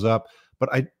that shows up, but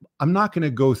I'm not going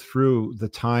to go through the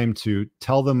time to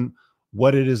tell them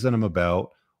what it is that I'm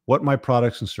about, what my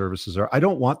products and services are. I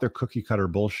don't want their cookie cutter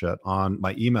bullshit on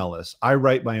my email list. I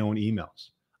write my own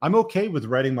emails. I'm okay with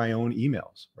writing my own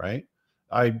emails, right?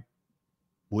 I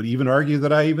would even argue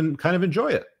that I even kind of enjoy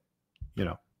it, you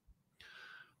know.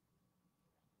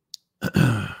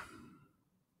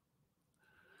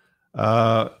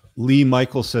 Lee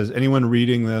Michael says, anyone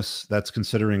reading this that's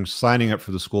considering signing up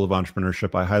for the School of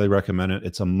Entrepreneurship, I highly recommend it.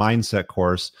 It's a mindset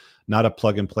course, not a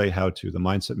plug and play how-to. The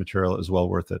mindset material is well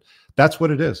worth it. That's what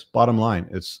it is. Bottom line.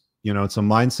 It's a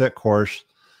mindset course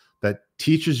that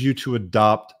teaches you to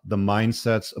adopt the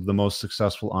mindsets of the most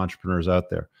successful entrepreneurs out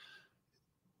there.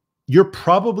 You're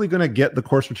probably going to get the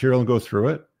course material and go through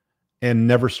it and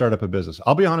never start up a business.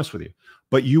 I'll be honest with you,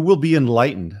 but you will be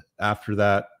enlightened after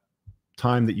that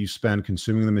time that you spend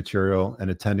consuming the material and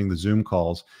attending the Zoom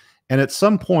calls. And at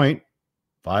some point,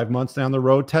 5 months down the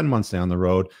road, 10 months down the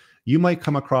road, you might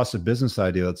come across a business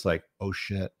idea that's like, oh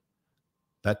shit,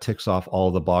 that ticks off all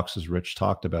the boxes Rich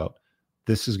talked about.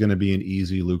 This is going to be an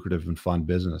easy, lucrative, and fun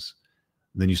business.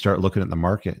 Then you start looking at the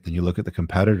market. Then you look at the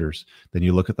competitors. Then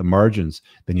you look at the margins.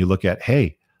 Then you look at,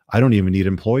 hey, I don't even need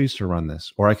employees to run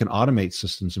this, or I can automate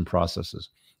systems and processes.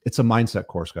 It's a mindset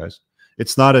course, guys.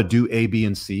 It's not a do A, B,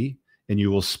 and C, and you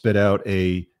will spit out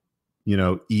a,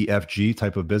 EFG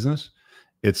type of business.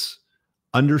 It's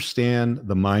understand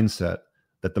the mindset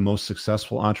that the most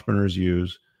successful entrepreneurs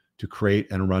use to create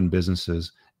and run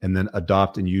businesses, and then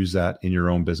adopt and use that in your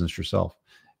own business yourself.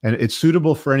 And it's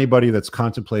suitable for anybody that's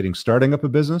contemplating starting up a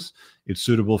business. It's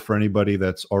suitable for anybody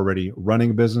that's already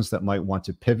running a business that might want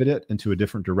to pivot it into a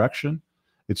different direction.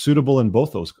 It's suitable in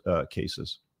both those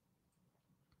cases.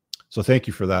 So thank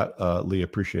you for that, Lee.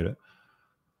 Appreciate it.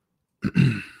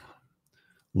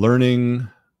 Learning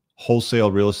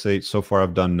wholesale real estate. So far,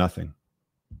 I've done nothing.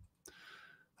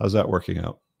 How's that working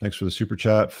out? Thanks for the super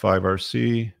chat,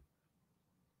 5RC.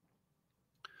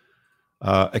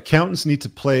 Accountants need to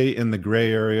play in the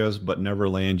gray areas, but never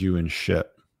land you in shit.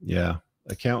 Yeah.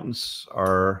 Accountants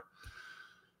are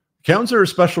a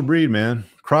special breed, man.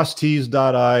 Cross T's,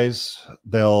 dot I's.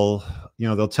 They'll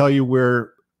tell you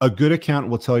where a good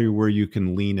accountant will tell you where you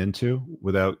can lean into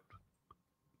without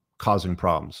causing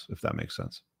problems, if that makes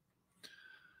sense.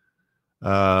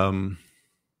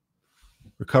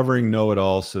 Recovering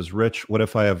know-it-all says, Rich, what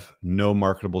if I have no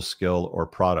marketable skill or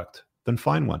product? Then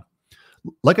find one.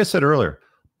 Like I said earlier,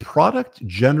 product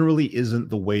generally isn't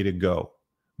the way to go.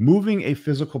 Moving a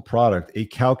physical product, a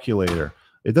calculator,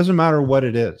 it doesn't matter what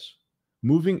it is.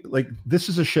 This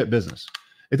is a shit business.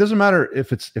 It doesn't matter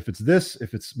if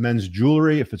it's men's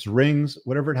jewelry, if it's rings,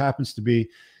 whatever it happens to be.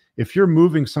 If you're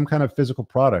moving some kind of physical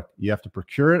product, you have to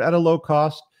procure it at a low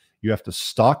cost. You have to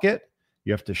stock it.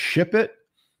 You have to ship it.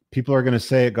 People are going to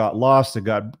say it got lost. It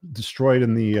got destroyed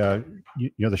in the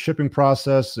the shipping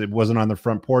process. It wasn't on the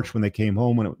front porch when they came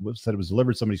home when it said it was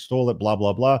delivered. Somebody stole it. Blah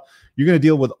blah blah. You're going to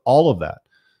deal with all of that.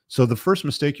 So the first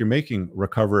mistake you're making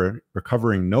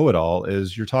recovering know-it-all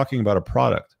is you're talking about a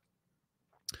product.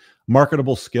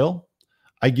 Marketable skill.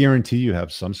 I guarantee you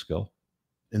have some skill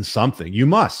in something. You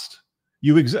must.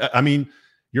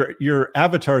 Your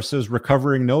avatar says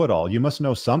recovering know-it-all. You must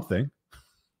know something.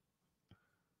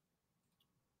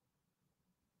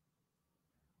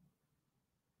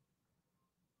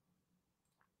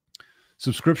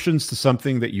 Subscriptions to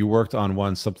something that you worked on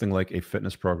once, something like a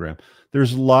fitness program.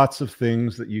 There's lots of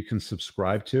things that you can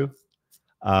subscribe to.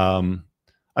 Netflix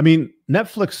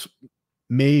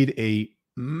made a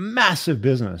massive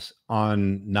business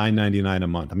on $9.99 a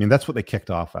month. That's what they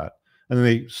kicked off at. And then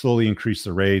they slowly increased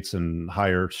the rates and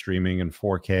higher streaming and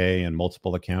 4K and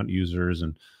multiple account users.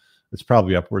 And it's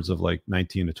probably upwards of like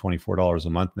 $19 to $24 a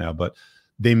month now. But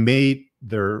they made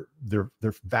their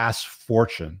vast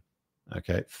fortune.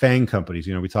 Okay. FANG companies,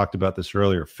 we talked about this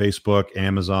earlier. Facebook,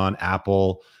 Amazon,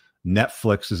 Apple,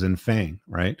 Netflix is in FANG,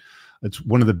 right? It's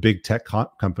one of the big tech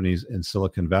companies in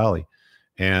Silicon Valley.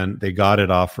 And they got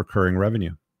it off recurring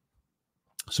revenue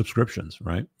subscriptions,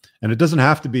 right? And it doesn't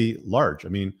have to be large.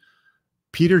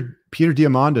 Peter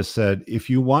Diamandis said, if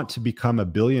you want to become a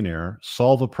billionaire,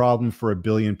 solve a problem for 1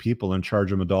 billion people and charge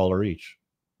them $1 each,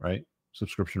 right?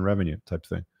 Subscription revenue type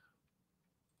thing.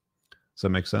 Does that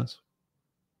make sense?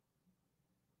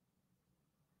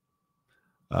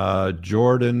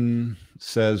 Jordan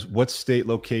says, what state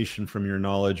location from your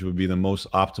knowledge would be the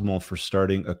most optimal for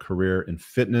starting a career in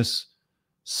fitness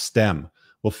STEM?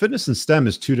 Well, fitness and STEM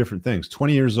is two different things.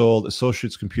 20 years old,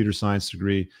 associate's computer science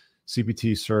degree,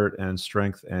 CPT cert, and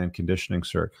strength and conditioning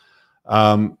cert.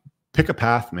 Pick a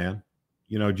path, man.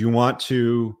 Do you want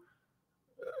to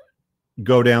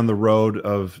go down the road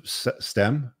of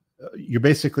STEM, you're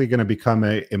basically going to become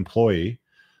an employee.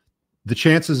 The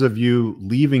chances of you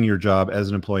leaving your job as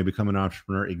an employee, become an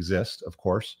entrepreneur exist, of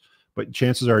course, but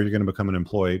chances are you're going to become an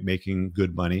employee making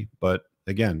good money. But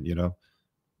again,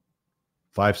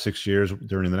 5-6 years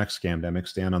during the next scamdemic,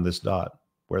 stand on this dot,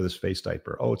 wear this face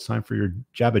diaper. Oh, it's time for your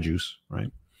Jabba juice,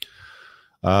 right?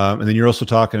 And then you're also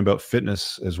talking about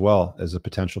fitness as well as a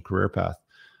potential career path.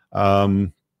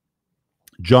 John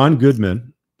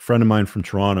Goodman, friend of mine from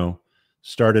Toronto,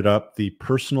 started up the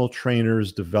Personal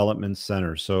Trainers Development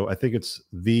Center. So I think it's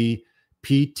the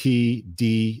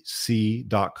ptdc.com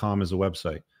is a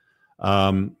website.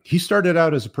 He started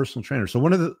out as a personal trainer. So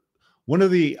one of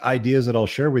the ideas that I'll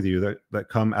share with you that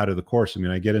come out of the course, I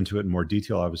mean, I get into it in more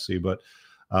detail, obviously, but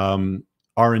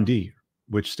R&D,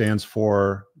 which stands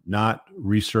for not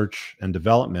research and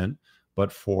development,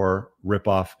 but for rip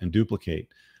off and duplicate.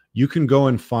 You can go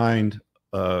and find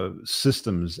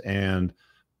systems and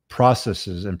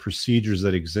processes and procedures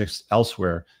that exist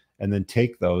elsewhere, and then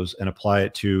take those and apply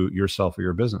it to yourself or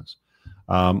your business.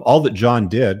 All that John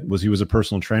did was he was a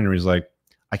personal trainer. He's like,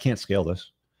 I can't scale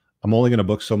this. I'm only going to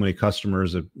book so many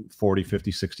customers at $40, $50,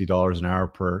 $60 an hour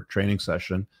per training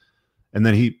session. And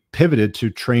then he pivoted to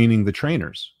training the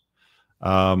trainers.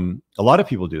 A lot of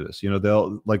people do this.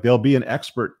 They'll be an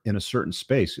expert in a certain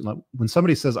space. When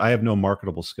somebody says, I have no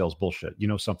marketable skills, bullshit. You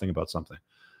know something about something.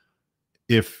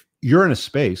 If you're in a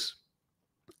space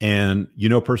and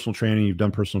personal training, you've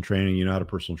done personal training, you know how to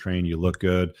personal train, you look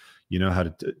good, you know how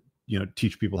to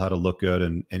teach people how to look good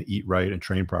and eat right and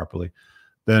train properly,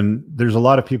 then there's a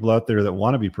lot of people out there that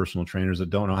want to be personal trainers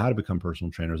that don't know how to become personal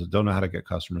trainers, that don't know how to get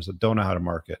customers, that don't know how to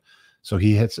market. So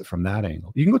he hits it from that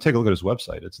angle. You can go take a look at his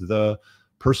website. It's the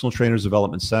Personal Trainers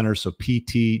Development Center. So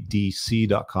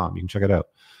ptdc.com. You can check it out,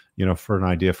 for an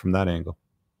idea from that angle.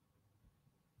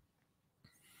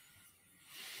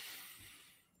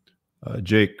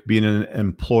 Jake, being an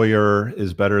employer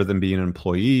is better than being an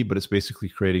employee, but it's basically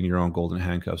creating your own golden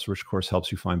handcuffs, which of course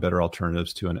helps you find better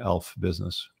alternatives to an ELF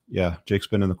business. Yeah, Jake's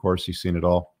been in the course. He's seen it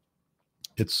all.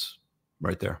 It's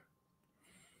right there.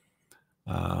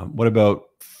 What about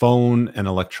phone and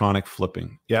electronic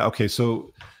flipping? Yeah, okay,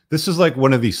 so this is like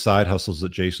one of these side hustles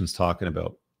that Jason's talking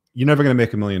about. You're never going to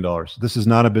make $1 million. This is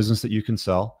not a business that you can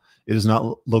sell. It is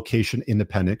not location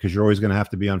independent, because you're always going to have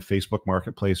to be on Facebook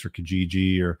Marketplace or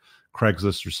Kijiji or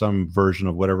Craigslist or some version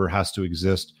of whatever has to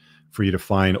exist for you to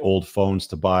find old phones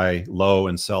to buy low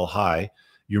and sell high.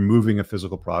 You're moving a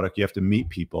physical product. You have to meet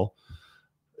people.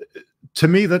 To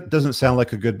me, that doesn't sound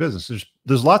like a good business.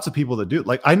 There's lots of people that do.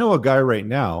 Like, I know a guy right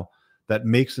now that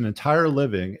makes an entire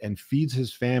living and feeds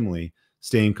his family,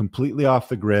 staying completely off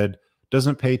the grid,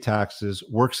 doesn't pay taxes,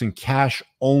 works in cash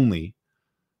only,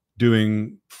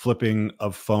 doing flipping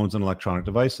of phones and electronic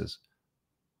devices.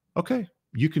 Okay,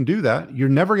 you can do that. You're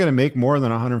never going to make more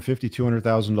than $150,000,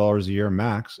 $200,000 a year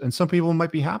max. And some people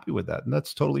might be happy with that. And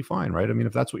that's totally fine, right? I mean,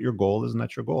 if that's what your goal is, and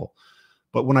that's your goal.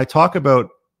 But when I talk about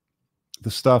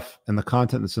the stuff and the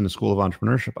content that's in the School of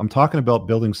Entrepreneurship, I'm talking about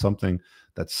building something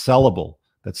that's sellable,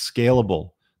 that's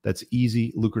scalable, that's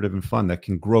easy, lucrative, and fun, that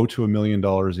can grow to $1 million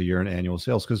a year in annual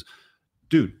sales. Because,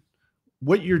 dude,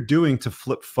 what you're doing to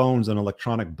flip phones and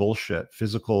electronic bullshit,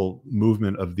 physical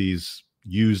movement of these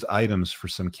used items for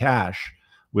some cash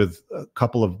with a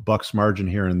couple of bucks margin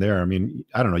here and there. I mean,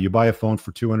 I don't know. You buy a phone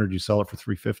for $200, you sell it for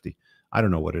 $350. I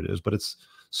don't know what it is, but it's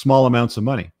small amounts of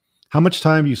money. How much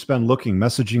time do you spend looking,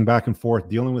 messaging back and forth,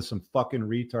 dealing with some fucking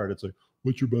retard? It's like,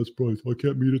 what's your best price? I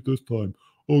can't meet it this time.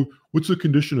 Oh, what's the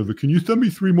condition of it? Can you send me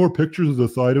 3 more pictures of the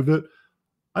side of it?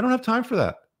 I don't have time for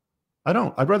that. I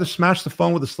don't. I'd rather smash the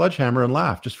phone with a sledgehammer and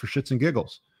laugh just for shits and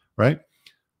giggles, right?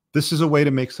 This is a way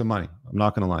to make some money. I'm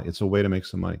not going to lie. It's a way to make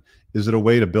some money. Is it a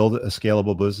way to build a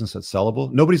scalable business that's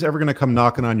sellable? Nobody's ever going to come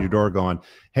knocking on your door going,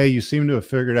 hey, you seem to have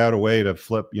figured out a way to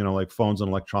flip, like phones and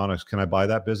electronics. Can I buy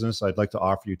that business? I'd like to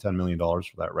offer you $10 million for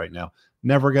that right now.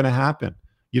 Never going to happen.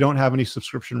 You don't have any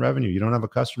subscription revenue. You don't have a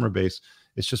customer base.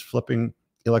 It's just flipping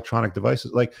electronic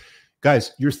devices. Like,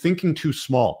 guys, you're thinking too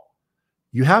small.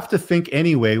 You have to think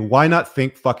anyway. Why not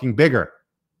think fucking bigger?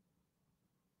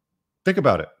 Think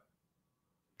about it.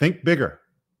 Think bigger.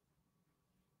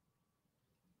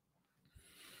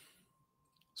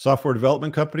 Software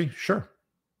development company? Sure.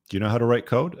 Do you know how to write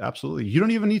code? Absolutely. You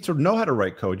don't even need to know how to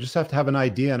write code. You just have to have an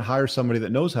idea and hire somebody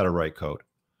that knows how to write code.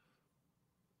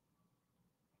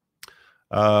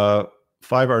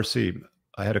 5RC.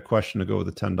 I had a question to go with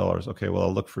the $10. Okay, well,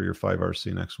 I'll look for your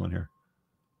 5RC next one here.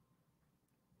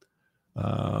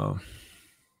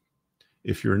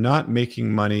 If you're not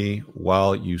making money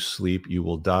while you sleep, you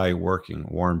will die working.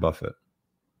 Warren Buffett.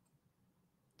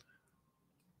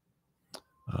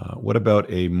 What about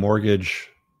a mortgage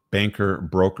banker,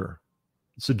 broker.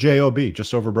 It's a job,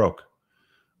 just over broke.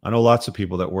 I know lots of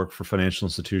people that work for financial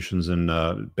institutions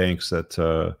and banks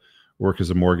that work as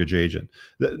a mortgage agent.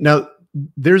 Now,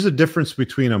 there's a difference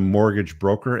between a mortgage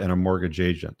broker and a mortgage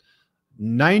agent.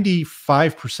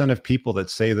 95% of people that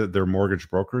say that they're mortgage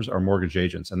brokers are mortgage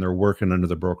agents, and they're working under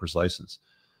the broker's license.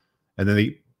 And then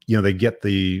they get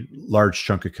the large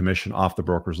chunk of commission off the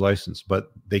broker's license,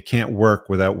 but they can't work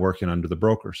without working under the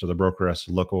broker. So the broker has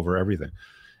to look over everything.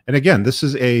 And again, this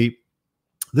is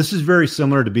very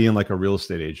similar to being like a real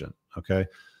estate agent. Okay.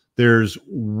 There's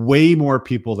way more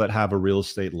people that have a real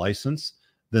estate license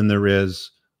than there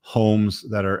is homes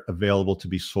that are available to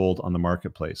be sold on the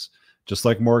marketplace. Just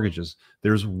like mortgages,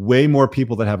 there's way more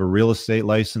people that have a real estate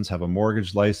license, have a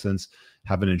mortgage license,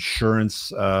 have an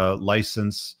insurance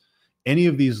license, any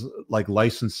of these like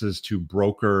licenses to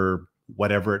broker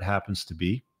whatever it happens to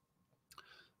be,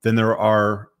 than there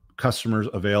are customers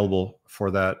available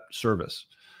for that service.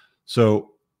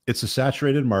 So it's a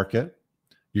saturated market.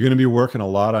 You're going to be working a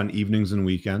lot on evenings and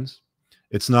weekends.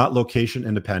 It's not location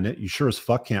independent. You sure as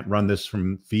fuck can't run this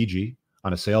from Fiji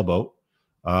on a sailboat.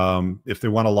 If they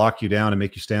want to lock you down and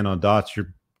make you stand on dots,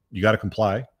 you got to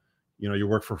comply. You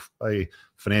work for a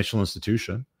financial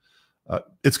institution.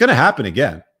 It's going to happen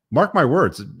again. Mark my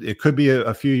words. It could be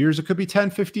a few years. It could be 10,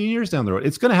 15 years down the road.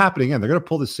 It's going to happen again. They're going to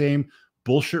pull the same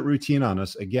bullshit routine on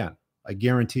us again. I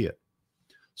guarantee it.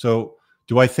 So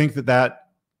do I think that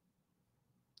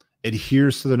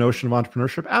adheres to the notion of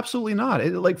entrepreneurship? Absolutely not.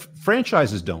 Like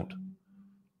franchises don't.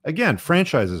 Again,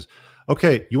 franchises.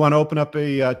 Okay, you want to open up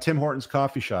a Tim Hortons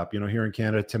coffee shop. Here in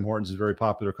Canada, Tim Hortons is very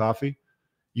popular coffee.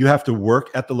 You have to work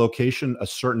at the location a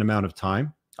certain amount of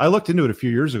time. I looked into it a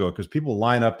few years ago because people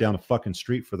line up down the fucking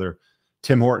street for their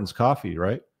Tim Hortons coffee,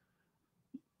 right?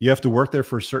 You have to work there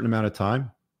for a certain amount of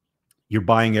time. You're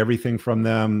buying everything from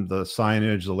them, the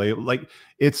signage, the label, like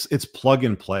it's plug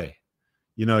and play.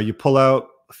 You pull out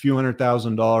a few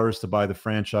 $100,000 to buy the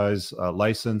franchise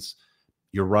license.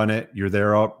 You run it. You're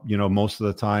there up, most of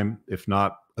the time, if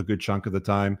not a good chunk of the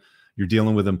time. You're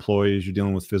dealing with employees. You're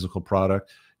dealing with physical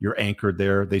product. You're anchored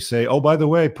there. They say, oh, by the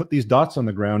way, put these dots on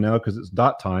the ground now because it's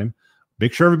dot time.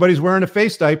 Make sure everybody's wearing a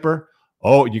face diaper.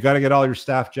 Oh, you got to get all your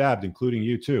staff jabbed, including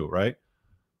you too, right?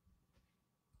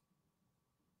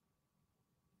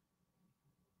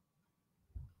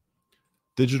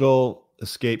 Digital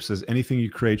Escape says anything you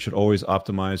create should always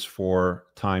optimize for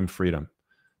time freedom.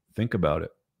 Think about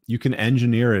it. You can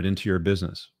engineer it into your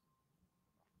business.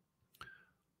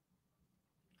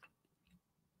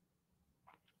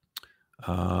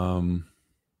 You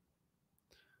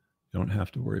don't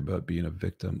have to worry about being a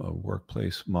victim of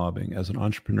workplace mobbing. As an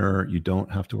entrepreneur, you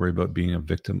don't have to worry about being a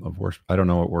victim of work. I don't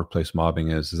know what workplace mobbing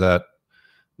is. Is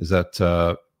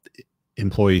that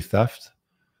employee theft?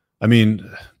 I mean,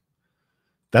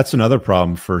 that's another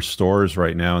problem for stores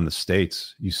right now in the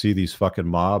States. You see these fucking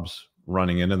mobs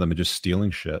running into them and just stealing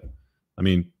shit. I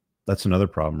mean, that's another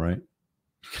problem, right?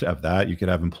 You could have that. You could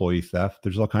have employee theft.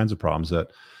 There's all kinds of problems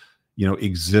that,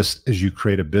 exist as you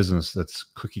create a business that's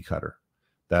cookie cutter.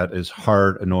 That is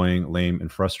hard, annoying, lame,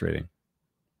 and frustrating.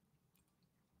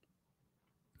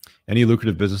 Any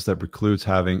lucrative business that precludes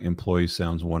having employees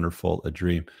sounds wonderful, a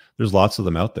dream. There's lots of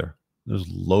them out there. There's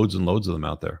loads and loads of them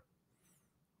out there.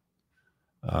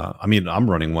 I'm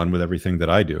running one with everything that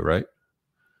I do, right?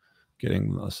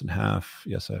 Getting less than half.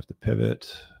 Yes, I have to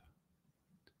pivot.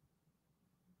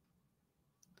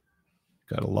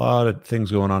 Got a lot of things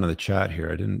going on in the chat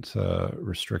here. I didn't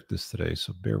restrict this today,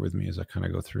 so bear with me as I kind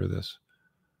of go through this.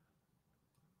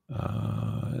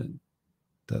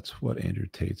 That's what Andrew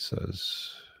Tate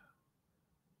says.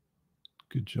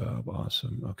 Good job.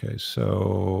 Awesome. Okay,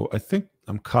 so I think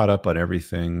I'm caught up on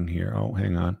everything here. Oh,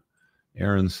 hang on.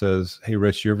 Aaron says, hey,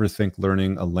 Rich, you ever think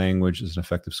learning a language is an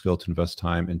effective skill to invest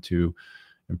time into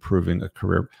improving a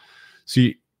career?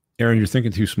 See, Aaron, you're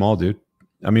thinking too small, dude.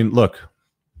 I mean, look,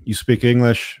 you speak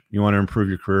English, you want to improve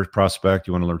your career prospect,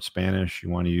 you want to learn Spanish, you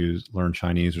want to learn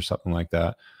Chinese or something like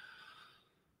that.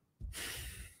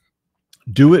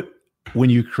 Do it when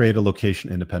you create a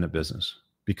location independent business,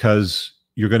 because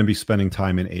you're going to be spending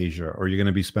time in Asia, or you're going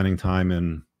to be spending time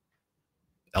in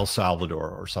El Salvador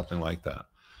or something like that.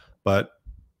 But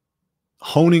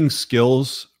honing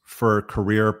skills for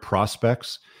career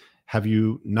prospects, have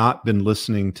you not been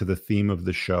listening to the theme of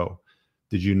the show?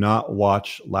 Did you not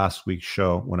watch last week's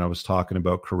show when I was talking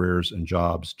about careers and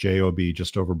jobs? JOB,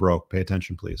 just over broke. Pay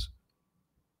attention, please.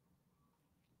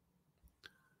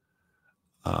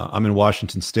 I'm in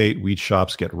Washington State. Weed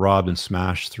shops get robbed and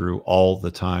smashed through all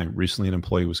the time. Recently, an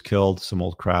employee was killed. Some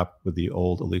old crap with the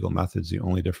old illegal methods. The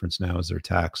only difference now is they're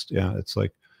taxed. Yeah, it's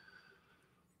like,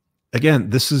 again,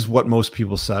 this is what most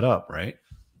people set up, right?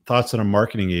 Thoughts on a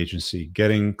marketing agency,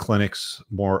 getting clinics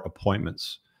more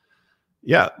appointments.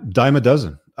 Yeah, dime a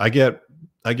dozen. I get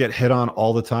hit on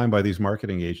all the time by these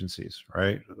marketing agencies,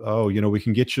 right? Oh, we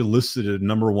can get you listed at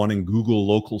 #1 in Google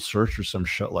local search or some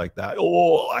shit like that.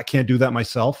 Oh, I can't do that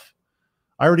myself.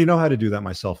 I already know how to do that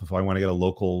myself if I want to get a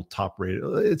local top rated.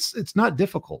 It's not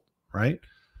difficult, right?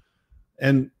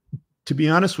 And to be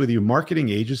honest with you, marketing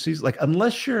agencies, like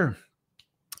unless you're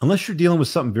dealing with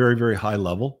something very, very high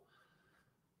level,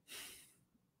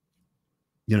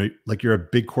 like you're a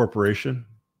big corporation,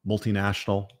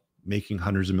 multinational, making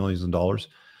hundreds of millions of dollars,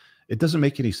 it doesn't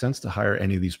make any sense to hire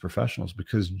any of these professionals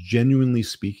because genuinely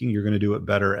speaking, you're going to do it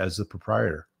better as the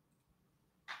proprietor.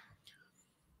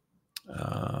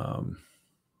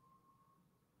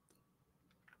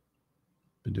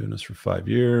 Been doing this for 5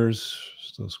 years,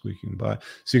 still squeaking by.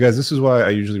 So you guys, this is why I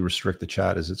usually restrict the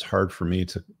chat, is it's hard for me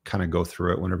to kind of go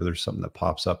through it whenever there's something that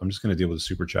pops up. I'm just going to deal with the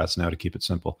super chats now to keep it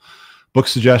simple. Book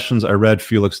suggestions. I read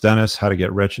Felix Dennis, How to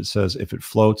Get Rich. It says, if it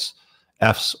floats,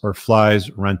 F's or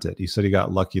flies, rent it. He said he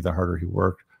got lucky the harder he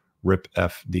worked. Rip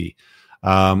FD.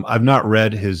 I've not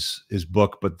read his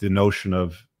book, but the notion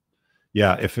of,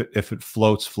 yeah, if it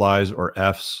floats, flies, or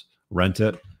F's, rent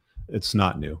it. It's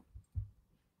not new.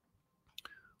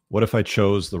 What if I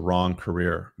chose the wrong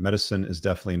career? Medicine is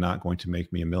definitely not going to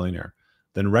make me a millionaire.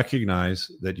 Then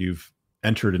recognize that you've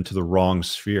entered into the wrong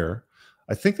sphere.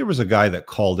 I think there was a guy that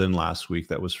called in last week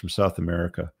that was from South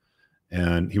America,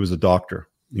 and he was a doctor.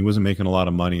 He wasn't making a lot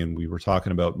of money, and we were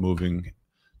talking about moving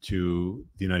to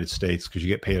the United States because you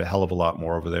get paid a hell of a lot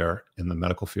more over there in the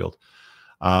medical field.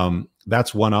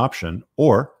 That's one option.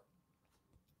 Or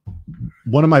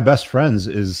one of my best friends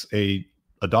is a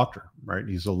doctor, right?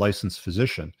 He's a licensed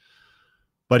physician,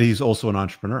 but he's also an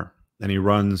entrepreneur, and he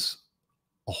runs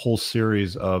a whole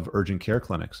series of urgent care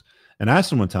clinics. And I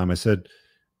asked him one time, I said,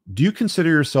 do you consider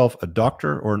yourself a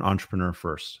doctor or an entrepreneur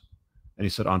first? And he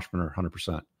said, entrepreneur,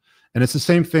 100%. And it's the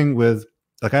same thing with,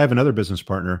 like, I have another business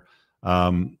partner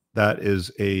that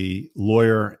is a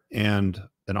lawyer and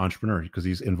an entrepreneur because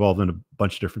he's involved in a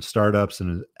bunch of different startups,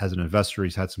 and as an investor,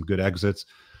 he's had some good exits.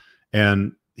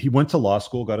 And he went to law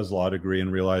school, got his law degree,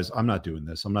 and realized, I'm not doing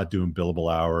this. I'm not doing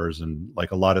billable hours and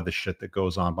like a lot of the shit that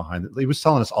goes on behind it. He was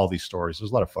telling us all these stories.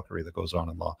 There's a lot of fuckery that goes on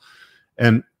in law.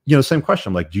 And, same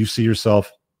question. I'm like, do you see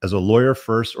yourself as a lawyer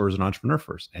first or as an entrepreneur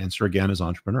first? Answer again is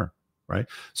entrepreneur, right?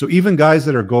 So even guys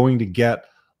that are going to get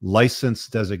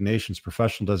licensed designations,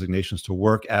 professional designations to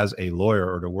work as a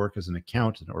lawyer or to work as an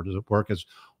accountant or to work as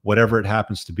whatever it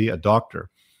happens to be, a doctor,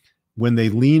 when they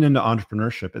lean into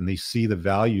entrepreneurship and they see the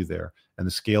value there and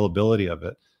the scalability of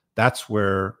it, that's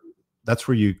where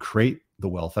you create the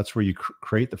wealth. That's where you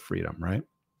create the freedom, right?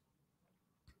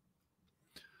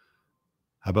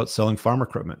 How about selling farm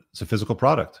equipment? It's a physical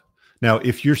product. Now,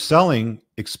 if you're selling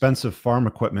expensive farm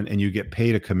equipment and you get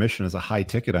paid a commission as a high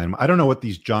ticket item, I don't know what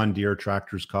these John Deere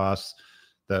tractors cost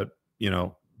that,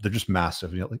 they're just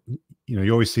massive.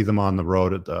 You always see them on the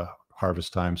road at the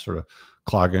harvest time, sort of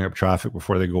clogging up traffic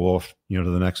before they go off, to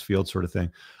the next field sort of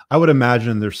thing. I would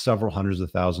imagine there's several hundreds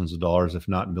of thousands of dollars, if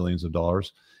not millions of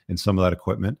dollars in some of that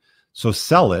equipment. So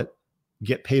sell it,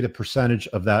 get paid a percentage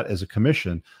of that as a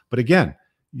commission. But again,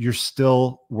 you're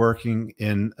still working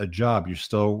in a job. You're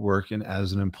still working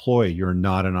as an employee. You're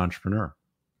not an entrepreneur.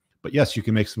 But yes, you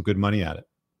can make some good money at it.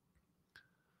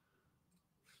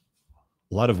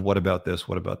 A lot of what about this?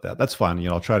 What about that? That's fine.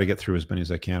 I'll try to get through as many as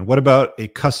I can. What about a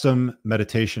custom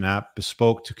meditation app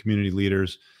bespoke to community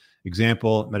leaders?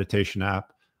 Example, meditation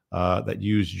app that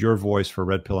used your voice for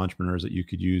red pill entrepreneurs that you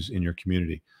could use in your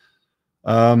community.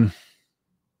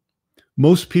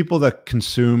 Most people that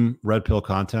consume red pill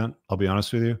content, I'll be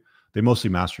honest with you, they mostly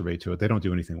masturbate to it. They don't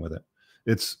do anything with it.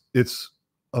 It's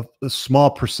a small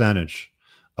percentage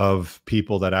of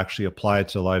people that actually apply it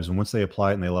to their lives. And once they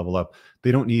apply it and they level up,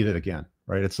 they don't need it again,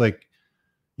 right? It's like,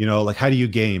 like how do you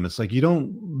game? It's like you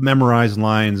don't memorize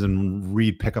lines and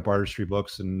read pickup artistry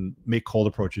books and make cold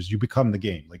approaches. You become the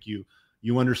game. Like you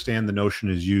understand the notion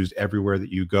is used everywhere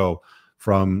that you go,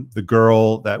 from the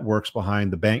girl that works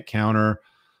behind the bank counter,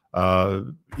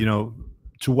 to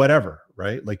whatever,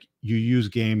 right? Like you use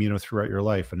game, throughout your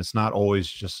life. And it's not always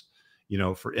just,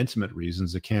 for intimate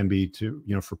reasons. It can be to,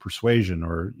 for persuasion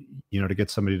or, to get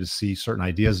somebody to see certain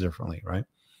ideas differently, right?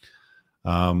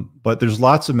 But there's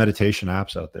lots of meditation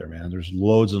apps out there, man. There's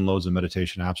loads and loads of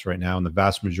meditation apps right now. And the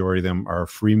vast majority of them are a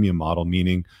freemium model,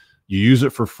 meaning you use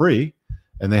it for free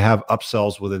and they have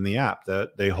upsells within the app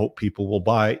that they hope people will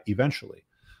buy eventually.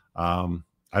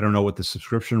 I don't know what the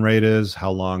subscription rate is, how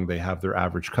long they have their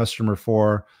average customer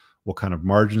for, what kind of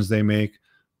margins they make.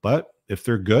 But if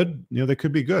they're good, they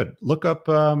could be good. Look up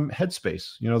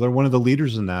Headspace. They're one of the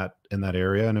leaders in that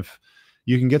area. And if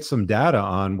you can get some data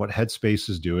on what Headspace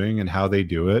is doing and how they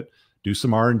do it, do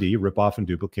some R&D, rip off and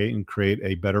duplicate, and create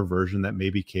a better version that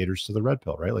maybe caters to the red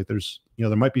pill, right? Like there's,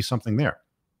 there might be something there.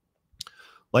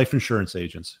 Life insurance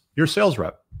agents, you're a sales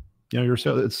rep,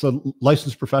 it's a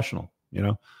licensed professional,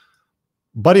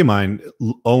 buddy of mine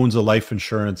owns a life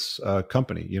insurance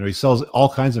company. He sells all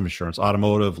kinds of insurance,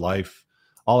 automotive, life,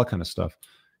 all that kind of stuff.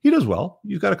 He does well.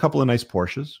 He's got a couple of nice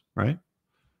Porsches, right?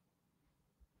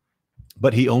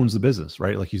 But he owns the business,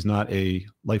 right? Like he's not a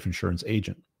life insurance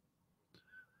agent.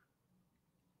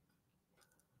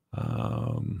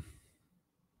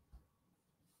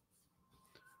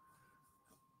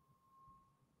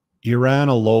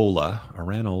 Iranola.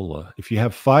 If you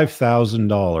have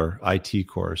 $5,000 IT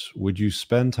course, would you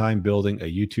spend time building a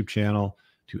YouTube channel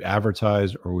to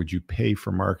advertise, or would you pay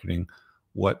for marketing?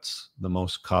 What's the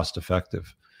most cost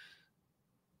effective?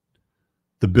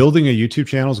 The building a YouTube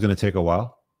channel is going to take a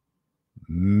while.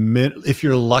 If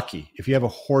you're lucky, if you have a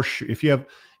horseshoe, if you have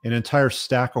an entire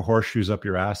stack of horseshoes up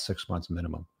your ass, 6 months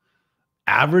minimum.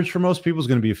 Average for most people is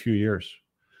going to be a few years.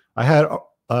 I had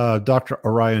Dr.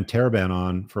 Orion Taraban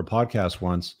on for a podcast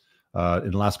once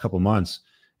in the last couple of months,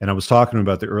 and I was talking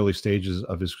about the early stages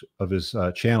of his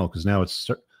channel, because now it's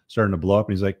starting to blow up.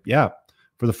 And he's like, "Yeah,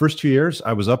 for the first 2 years,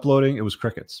 I was uploading. It was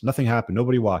crickets. Nothing happened.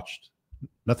 Nobody watched.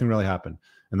 Nothing really happened.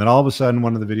 And then all of a sudden,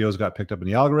 one of the videos got picked up in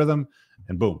the algorithm,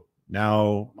 and boom,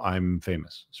 now I'm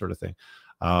famous," sort of thing.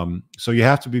 So you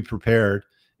have to be prepared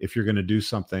if you're going to do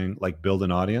something like build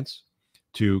an audience,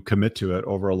 to commit to it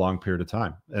over a long period of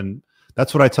time. And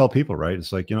that's what I tell people, right?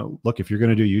 It's like, look, if you're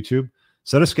going to do YouTube,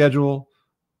 set a schedule,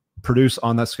 produce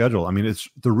on that schedule. I mean, it's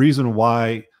the reason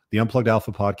why the Unplugged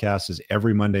Alpha podcast is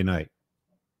every Monday night.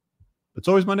 It's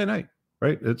always Monday night,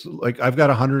 right? It's like, I've got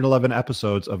 111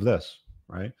 episodes of this,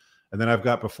 right? And then I've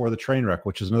got Before the Train Wreck,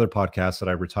 which is another podcast that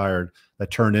I retired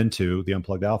that turned into the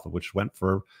Unplugged Alpha, which went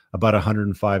for about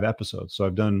 105 episodes. So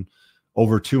I've done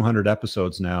over 200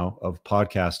 episodes now of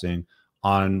podcasting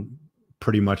on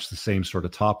pretty much the same sort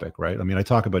of topic, right? I mean, I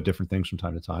talk about different things from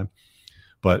time to time,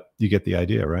 but you get the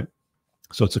idea, right?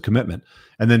 So it's a commitment.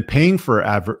 And then paying for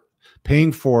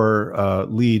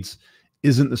leads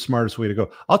isn't the smartest way to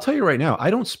go. I'll tell you right now, I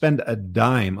don't spend a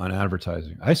dime on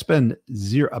advertising. I spend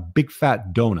a big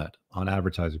fat donut on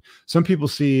advertising. Some people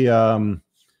see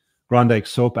Grondike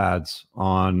soap ads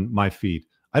on my feed.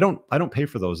 I don't pay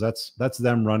for those. That's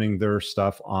them running their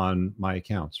stuff on my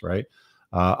accounts, right?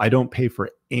 I don't pay for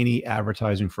any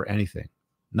advertising for anything,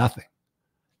 nothing,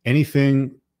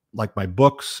 anything like my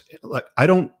books. Like I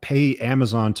don't pay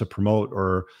Amazon to promote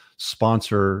or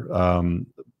sponsor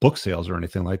book sales or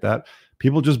anything like that.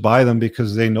 People just buy them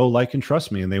because they know, like, and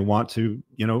trust me, and they want to,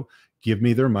 give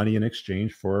me their money in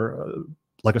exchange for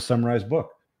like a summarized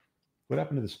book. What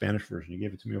happened to the Spanish version? You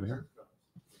gave it to me over here.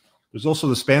 There's also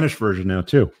the Spanish version now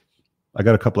too. I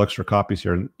got a couple extra copies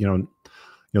here, and the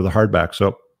hardback.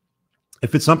 So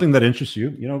if it's something that interests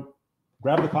you,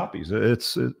 grab the copies.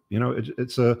 It's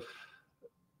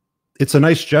a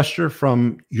nice gesture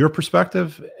from your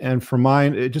perspective, and from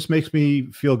mine, it just makes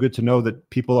me feel good to know that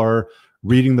people are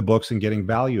reading the books and getting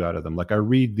value out of them. Like I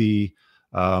read the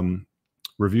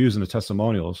reviews and the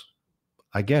testimonials.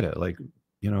 I get it,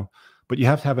 but you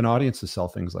have to have an audience to sell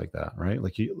things like that, right?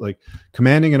 Like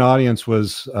commanding an audience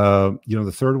was,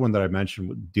 the third one that I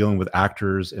mentioned, dealing with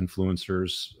actors,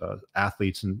 influencers,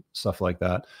 athletes, and stuff like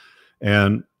that.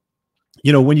 And,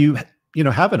 when you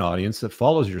have an audience that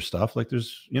follows your stuff, like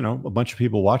there's, a bunch of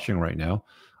people watching right now,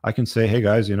 I can say, hey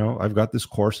guys, I've got this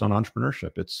course on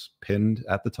entrepreneurship. It's pinned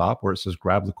at the top where it says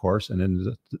grab the course, and in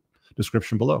the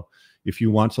description below. If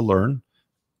you want to learn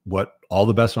what all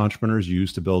the best entrepreneurs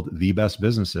use to build the best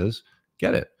businesses,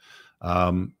 get it.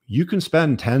 You can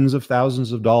spend tens of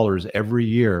thousands of dollars every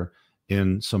year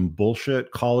in some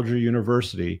bullshit college or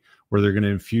university where they're going to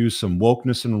infuse some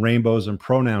wokeness and rainbows and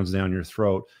pronouns down your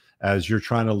throat as you're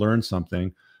trying to learn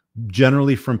something,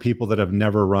 generally from people that have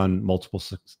never run multiple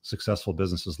successful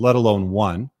businesses, let alone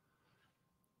one,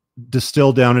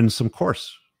 distilled down in some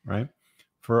course, right?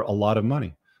 For a lot of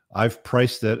money. I've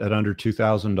priced it at under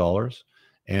 $2,000,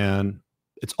 and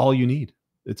it's all you need.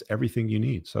 It's everything you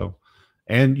need. So,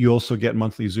 and you also get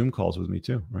monthly Zoom calls with me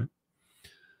too, right?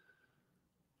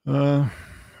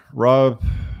 Rob,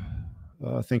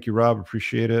 thank you, Rob.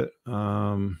 Appreciate it.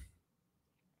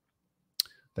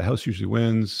 The house usually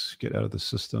wins. Get out of the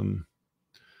system.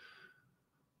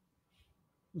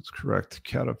 That's correct.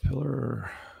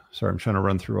 Caterpillar. Sorry, I'm trying to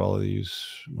run through all of these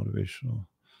motivational.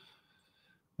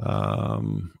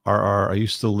 I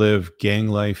used to live gang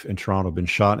life in Toronto, been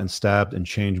shot and stabbed and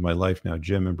changed my life now.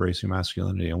 Jim, embracing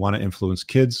masculinity. I want to influence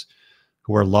kids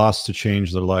who are lost to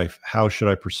change their life. How should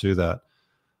I pursue that?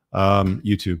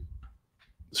 YouTube,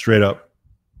 straight up.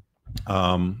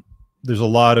 There's a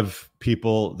lot of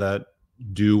people that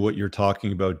do what you're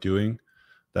talking about doing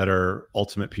that are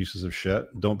ultimate pieces of shit.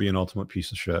 Don't be an ultimate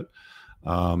piece of shit.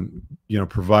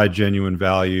 Provide genuine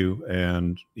value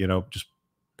and, just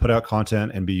put out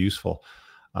content and be useful.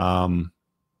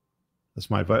 That's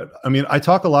my advice. I mean, I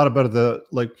talk a lot about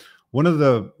one of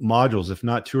the modules, if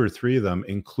not 2 or 3 of them,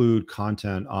 include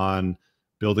content on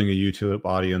building a YouTube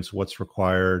audience, what's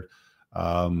required,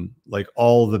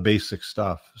 all the basic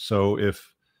stuff. So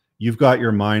if you've got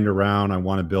your mind around, I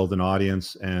want to build an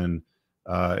audience and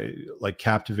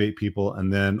captivate people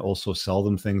and then also sell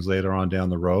them things later on down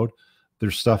the road,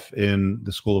 there's stuff in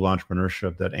the School of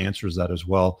Entrepreneurship that answers that as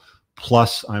well.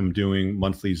 Plus, I'm doing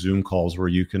monthly Zoom calls where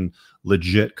you can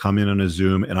legit come in on a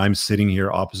Zoom and I'm sitting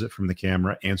here opposite from the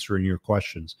camera answering your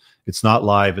questions. It's not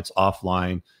live, it's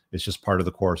offline. It's just part of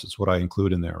the course. It's what I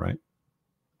include in there, right?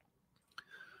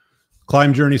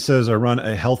 Climb Journey says, I run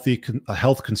a health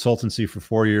consultancy for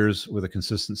 4 years with a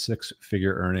consistent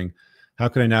 6-figure earning. How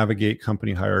can I navigate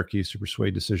company hierarchies to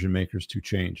persuade decision makers to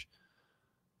change?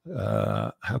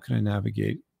 How can I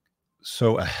navigate?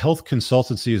 So a health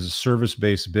consultancy is a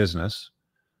service-based business.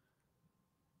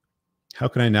 How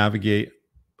can I navigate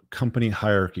company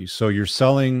hierarchy? So you're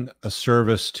selling a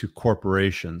service to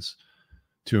corporations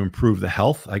to improve the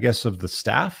health, I guess, of the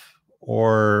staff,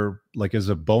 or as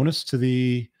a bonus to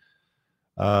the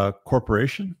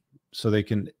corporation so they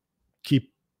can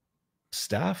keep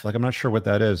staff. I'm not sure what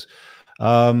that is.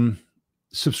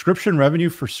 Subscription revenue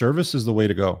for service is the way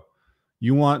to go.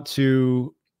 You want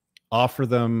to offer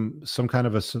them some kind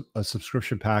of a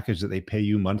subscription package that they pay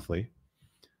you monthly,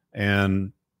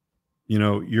 and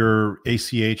your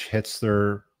ACH hits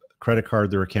their credit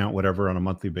card, their account, whatever, on a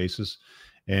monthly basis,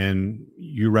 and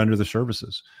you render the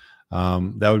services.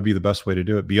 That would be the best way to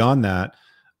do it. Beyond that,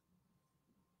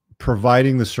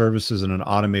 providing the services in an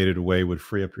automated way would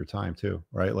free up your time too,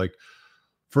 right?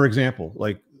 For example,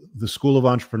 the School of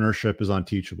Entrepreneurship is on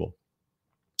Teachable.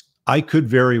 I could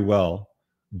very well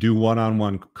do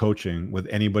one-on-one coaching with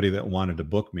anybody that wanted to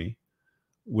book me,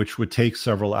 which would take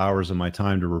several hours of my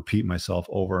time to repeat myself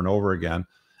over and over again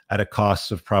at a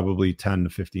cost of probably $10,000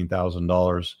 to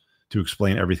 $15,000 to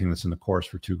explain everything that's in the course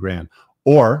for $2,000.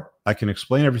 Or I can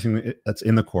explain everything that's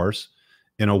in the course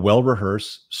in a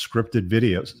well-rehearsed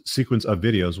scripted sequence of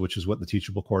videos, which is what the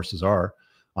Teachable courses are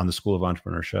on the School of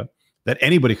Entrepreneurship, that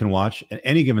anybody can watch at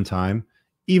any given time,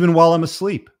 even while I'm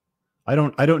asleep. I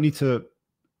don't need to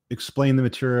explain the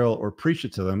material or preach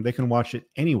it to them. They can watch it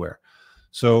anywhere.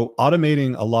 So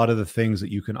automating a lot of the things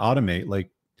that you can automate,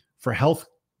 for health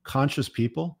conscious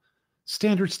people,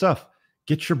 standard stuff.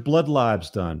 Get your blood labs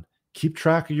done. Keep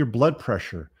track of your blood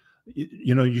pressure.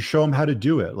 You show them how to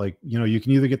do it. You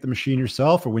can either get the machine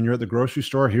yourself, or when you're at the grocery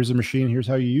store, here's a machine, here's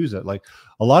how you use it.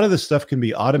 A lot of this stuff can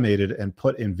be automated and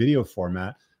put in video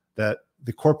format that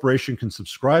the corporation can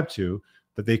subscribe to,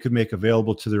 that they could make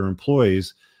available to their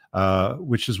employees,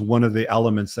 which is one of the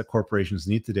elements that corporations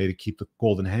need today to keep the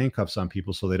golden handcuffs on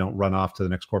people so they don't run off to the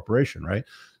next corporation, right?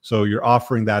 So you're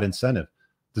offering that incentive.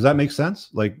 Does that make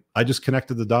sense? I just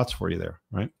connected the dots for you there,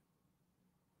 right?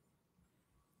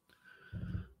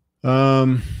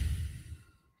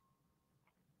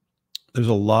 There's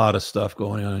a lot of stuff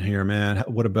going on here, man.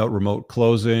 What about remote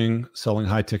closing, selling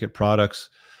high ticket products?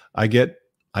 I get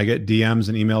DMs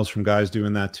and emails from guys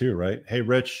doing that too, right? Hey,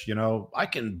 Rich, I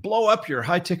can blow up your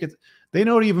high ticket. They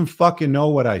don't even fucking know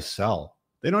what I sell.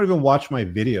 They don't even watch my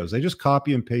videos. They just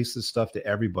copy and paste this stuff to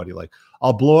everybody.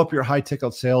 I'll blow up your high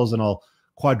ticket sales and I'll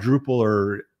quadruple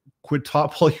or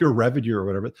quintuple your revenue or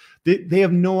whatever. They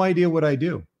have no idea what I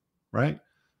do, right?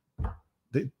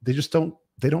 They just don't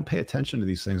pay attention to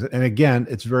these things. And again,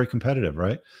 it's very competitive,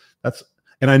 right?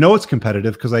 And I know it's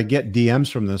competitive because I get DMs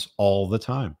from this all the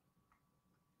time.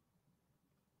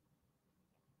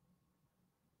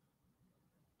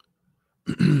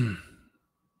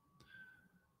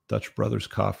 Dutch Brothers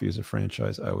Coffee is a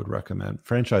franchise I would recommend.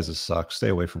 Franchises suck. Stay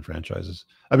away from franchises.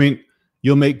 I mean,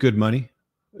 you'll make good money,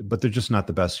 but they're just not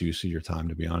the best use of your time,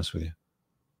 to be honest with you.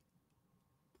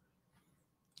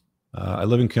 I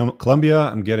live in Colombia.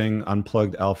 I'm getting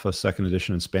Unplugged Alpha 2nd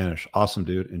edition in Spanish. Awesome,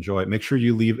 dude. Enjoy it. Make sure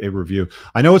you leave a review.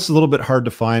 I know it's a little bit hard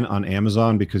to find on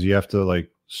Amazon because you have to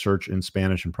search in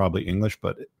Spanish and probably English,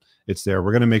 but it's there.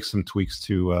 We're going to make some tweaks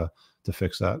to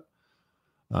fix that.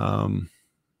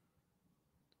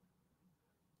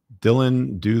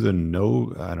 Dylan,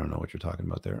 I don't know what you're talking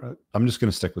about there. I'm just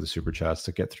going to stick with the super chats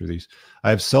to get through these.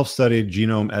 I have self-studied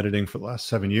genome editing for the last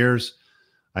 7 years.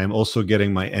 I am also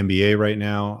getting my MBA right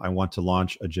now. I want to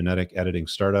launch a genetic editing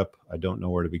startup. I don't know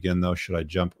where to begin though. Should I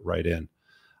jump right in?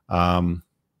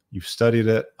 You've studied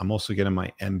it. I'm also getting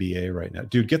my MBA right now.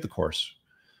 Dude, get the course.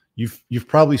 You've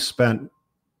probably spent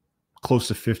close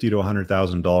to $50,000 to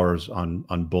 $100,000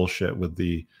 on bullshit with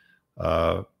the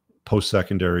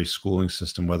post-secondary schooling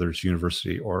system, whether it's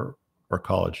university or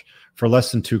college. For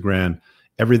less than $2,000,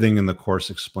 everything in the course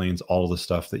explains all the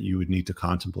stuff that you would need to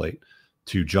contemplate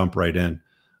to jump right in.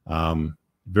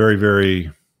 Very,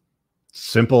 very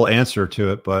simple answer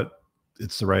to it, but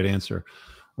it's the right answer.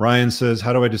 Ryan says,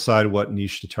 how do I decide what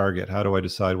niche to target? How do I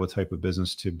decide what type of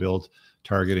business to build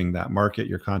targeting that market?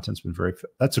 Your content's been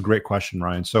that's a great question,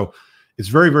 Ryan. So it's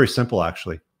very, very simple,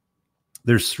 actually.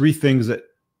 There's 3 things that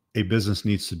a business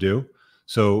needs to do.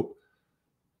 So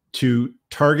to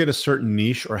target a certain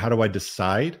niche, or how do I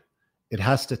decide? It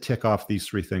has to tick off these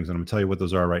 3 things. And I'm gonna tell you what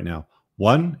those are right now.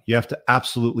 1, you have to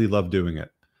absolutely love doing it.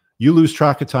 You lose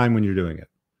track of time when you're doing it.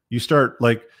 You start,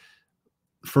 like,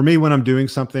 for me, when I'm doing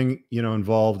something,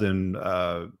 involved in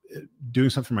doing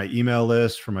something for my email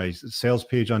list, for my sales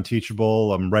page on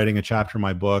Teachable, I'm writing a chapter in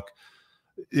my book.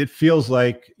 It feels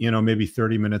like, maybe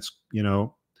 30 minutes,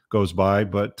 goes by,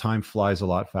 but time flies a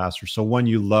lot faster. So 1,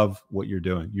 you love what you're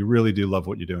doing. You really do love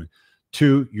what you're doing.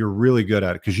 2, you're really good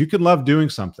at it, because you can love doing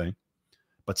something,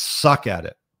 but suck at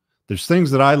it. There's things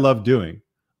that I love doing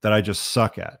that I just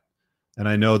suck at. And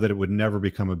I know that it would never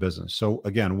become a business. So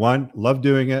again, 1, love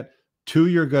doing it. 2,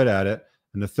 you're good at it.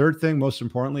 And the 3rd thing, most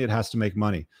importantly, it has to make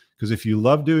money. Because if you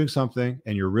love doing something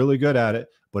and you're really good at it,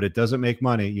 but it doesn't make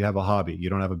money, you have a hobby. You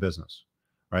don't have a business,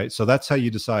 right? So that's how you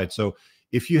decide. So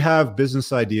if you have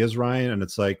business ideas, Ryan, and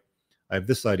it's like, I have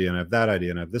this idea and I have that idea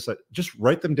and I have this, just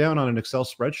write them down on an Excel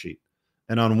spreadsheet.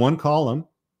 And on one column,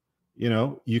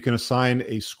 you can assign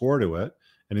a score to it.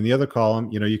 And in the other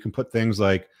column, you can put things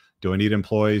like, do I need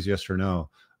employees? Yes or no?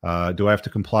 Do I have to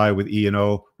comply with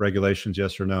E&O regulations?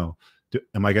 Yes or no?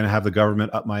 Am I going to have the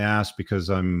government up my ass because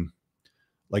I'm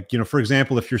like, for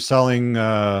example, if you're selling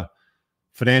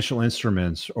financial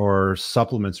instruments or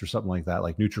supplements or something like that,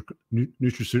 like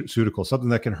nutraceutical, something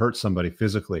that can hurt somebody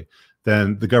physically,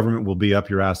 then the government will be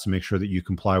up your ass to make sure that you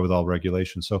comply with all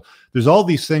regulations. So there's all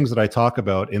these things that I talk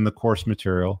about in the course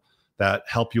material that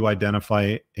help you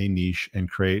identify a niche and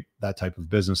create that type of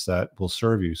business that will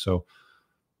serve you. So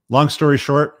long story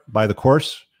short, buy the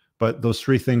course, but those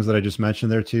 3 things that I just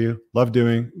mentioned there to you, love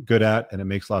doing, good at, and it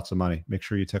makes lots of money. Make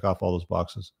sure you tick off all those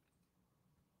boxes.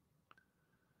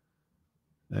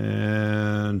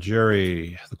 And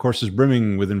Jerry, the course is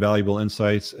brimming with invaluable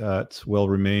insights that will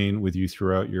remain with you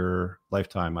throughout your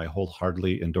lifetime. I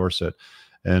wholeheartedly endorse it.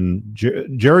 And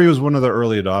Jerry was one of the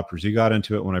early adopters. He got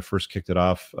into it when I first kicked it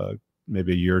off,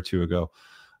 maybe a year or 2 ago.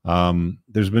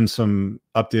 There's been some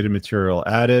updated material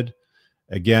added.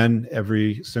 Again,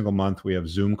 every single month we have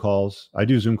Zoom calls. I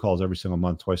do Zoom calls every single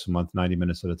month, twice a month, 90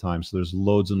 minutes at a time. So there's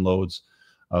loads and loads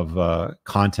of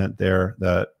content there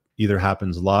that either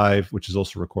happens live, which is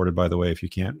also recorded, by the way, if you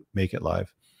can't make it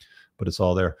live, but it's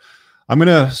all there. I'm going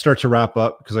to start to wrap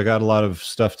up because I got a lot of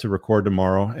stuff to record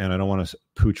tomorrow and I don't want to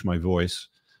pooch my voice.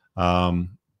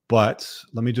 But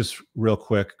let me just real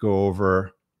quick go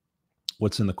over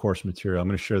what's in the course material. I'm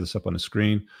going to share this up on the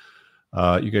screen.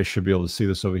 You guys should be able to see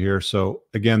this over here. So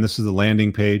again, this is the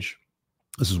landing page.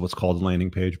 This is what's called a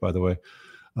landing page, by the way.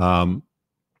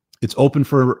 It's open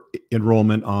for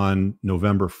enrollment on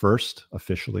November 1st,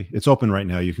 officially. It's open right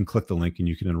now. You can click the link and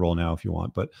you can enroll now if you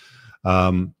want. But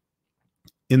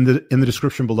in the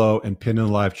description below and pinned in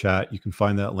the live chat, you can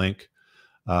find that link.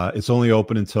 It's only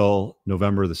open until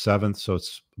November the 7th, so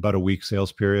it's about a week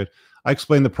sales period. I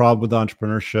explain the problem with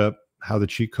entrepreneurship, how the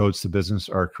cheat codes to business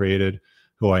are created,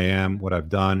 who I am, what I've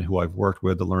done, who I've worked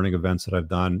with, the learning events that I've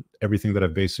done, everything that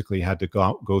I've basically had to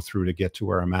go through to get to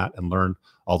where I'm at and learn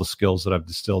all the skills that I've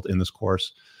distilled in this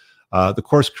course. The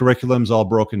course curriculum is all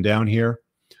broken down here.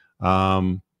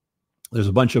 There's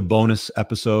a bunch of bonus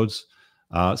episodes.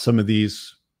 Some of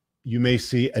these, you may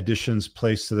see additions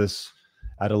placed to this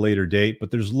at a later date, but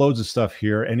there's loads of stuff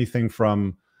here. Anything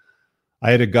from,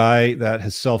 I had a guy that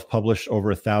has self-published over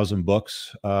 1,000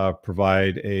 books,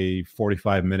 provide a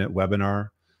 45-minute webinar.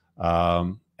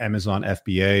 Amazon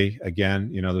FBA,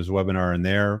 again, there's a webinar in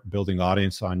there. Building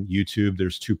audience on YouTube.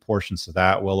 There's 2 portions to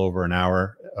that, well over an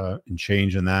hour and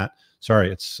change in that.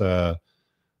 Sorry, it's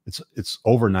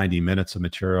over 90 minutes of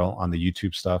material on the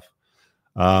YouTube stuff.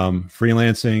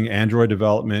 Freelancing, Android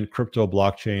development, crypto,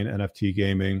 blockchain, NFT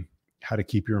gaming, how to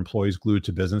keep your employees glued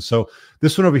to business. So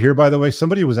this one over here, by the way,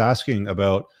 somebody was asking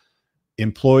about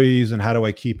employees and how do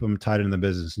I keep them tied in the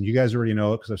business? And you guys already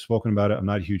know it because I've spoken about it. I'm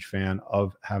not a huge fan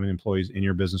of having employees in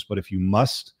your business, but if you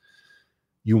must,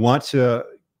 you want to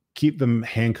keep them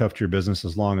handcuffed to your business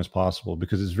as long as possible,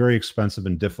 because it's very expensive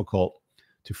and difficult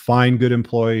to find good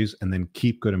employees and then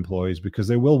keep good employees, because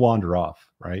they will wander off,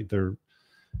 right?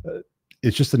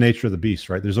 It's just the nature of the beast,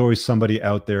 right? There's always somebody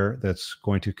out there that's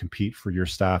going to compete for your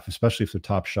staff, especially if they're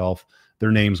top shelf.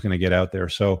 Their name's going to get out there.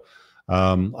 So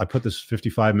I put this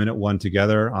 55-minute one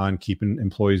together on keeping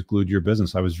employees glued to your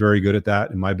business. I was very good at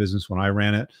that in my business when I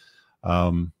ran it.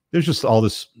 There's just all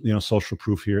this, social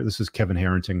proof here. This is Kevin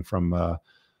Harrington from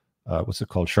what's it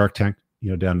called? Shark Tank,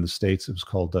 down in the States. It was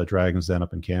called Dragon's Den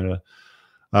up in Canada.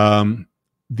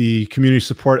 The community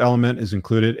support element is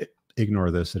included. Ignore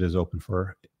this. It is open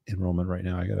for enrollment right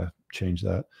now. I got to change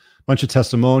that. Bunch of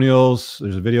testimonials.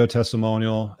 There's a video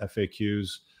testimonial,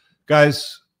 FAQs.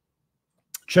 Guys,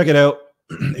 check it out.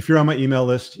 If you're on my email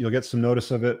list, you'll get some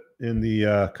notice of it in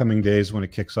the coming days when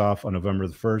it kicks off on November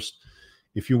the 1st.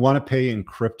 If you want to pay in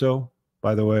crypto,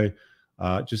 by the way,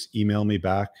 just email me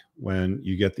back when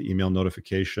you get the email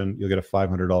notification. You'll get a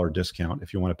 $500 discount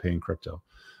if you want to pay in crypto.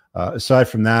 Aside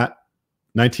from that,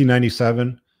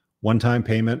 $19.97 one-time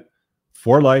payment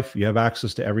for life. You have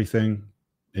access to everything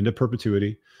into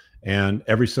perpetuity. And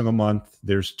every single month,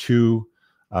 there's 2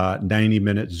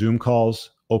 90-minute Zoom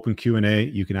calls, open Q&A.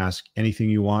 You can ask anything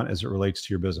you want as it relates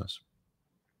to your business.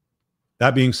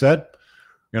 That being said, I'm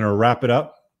going to wrap it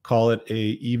up, call it a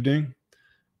evening.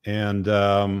 And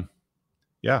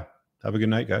yeah, have a good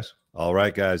night, guys. All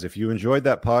right, guys. If you enjoyed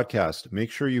that podcast,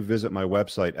 make sure you visit my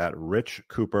website at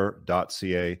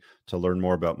richcooper.ca to learn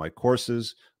more about my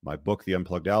courses, my book, The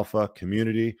Unplugged Alpha,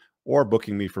 community, or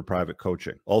booking me for private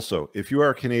coaching. Also, if you are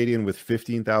a Canadian with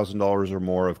 $15,000 or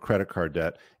more of credit card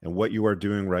debt and what you are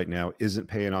doing right now isn't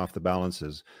paying off the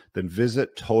balances, then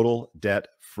visit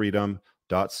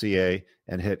totaldebtfreedom.ca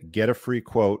and hit get a free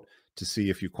quote to see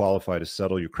if you qualify to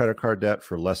settle your credit card debt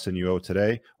for less than you owe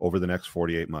today over the next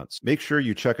 48 months. Make sure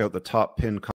you check out the top pinned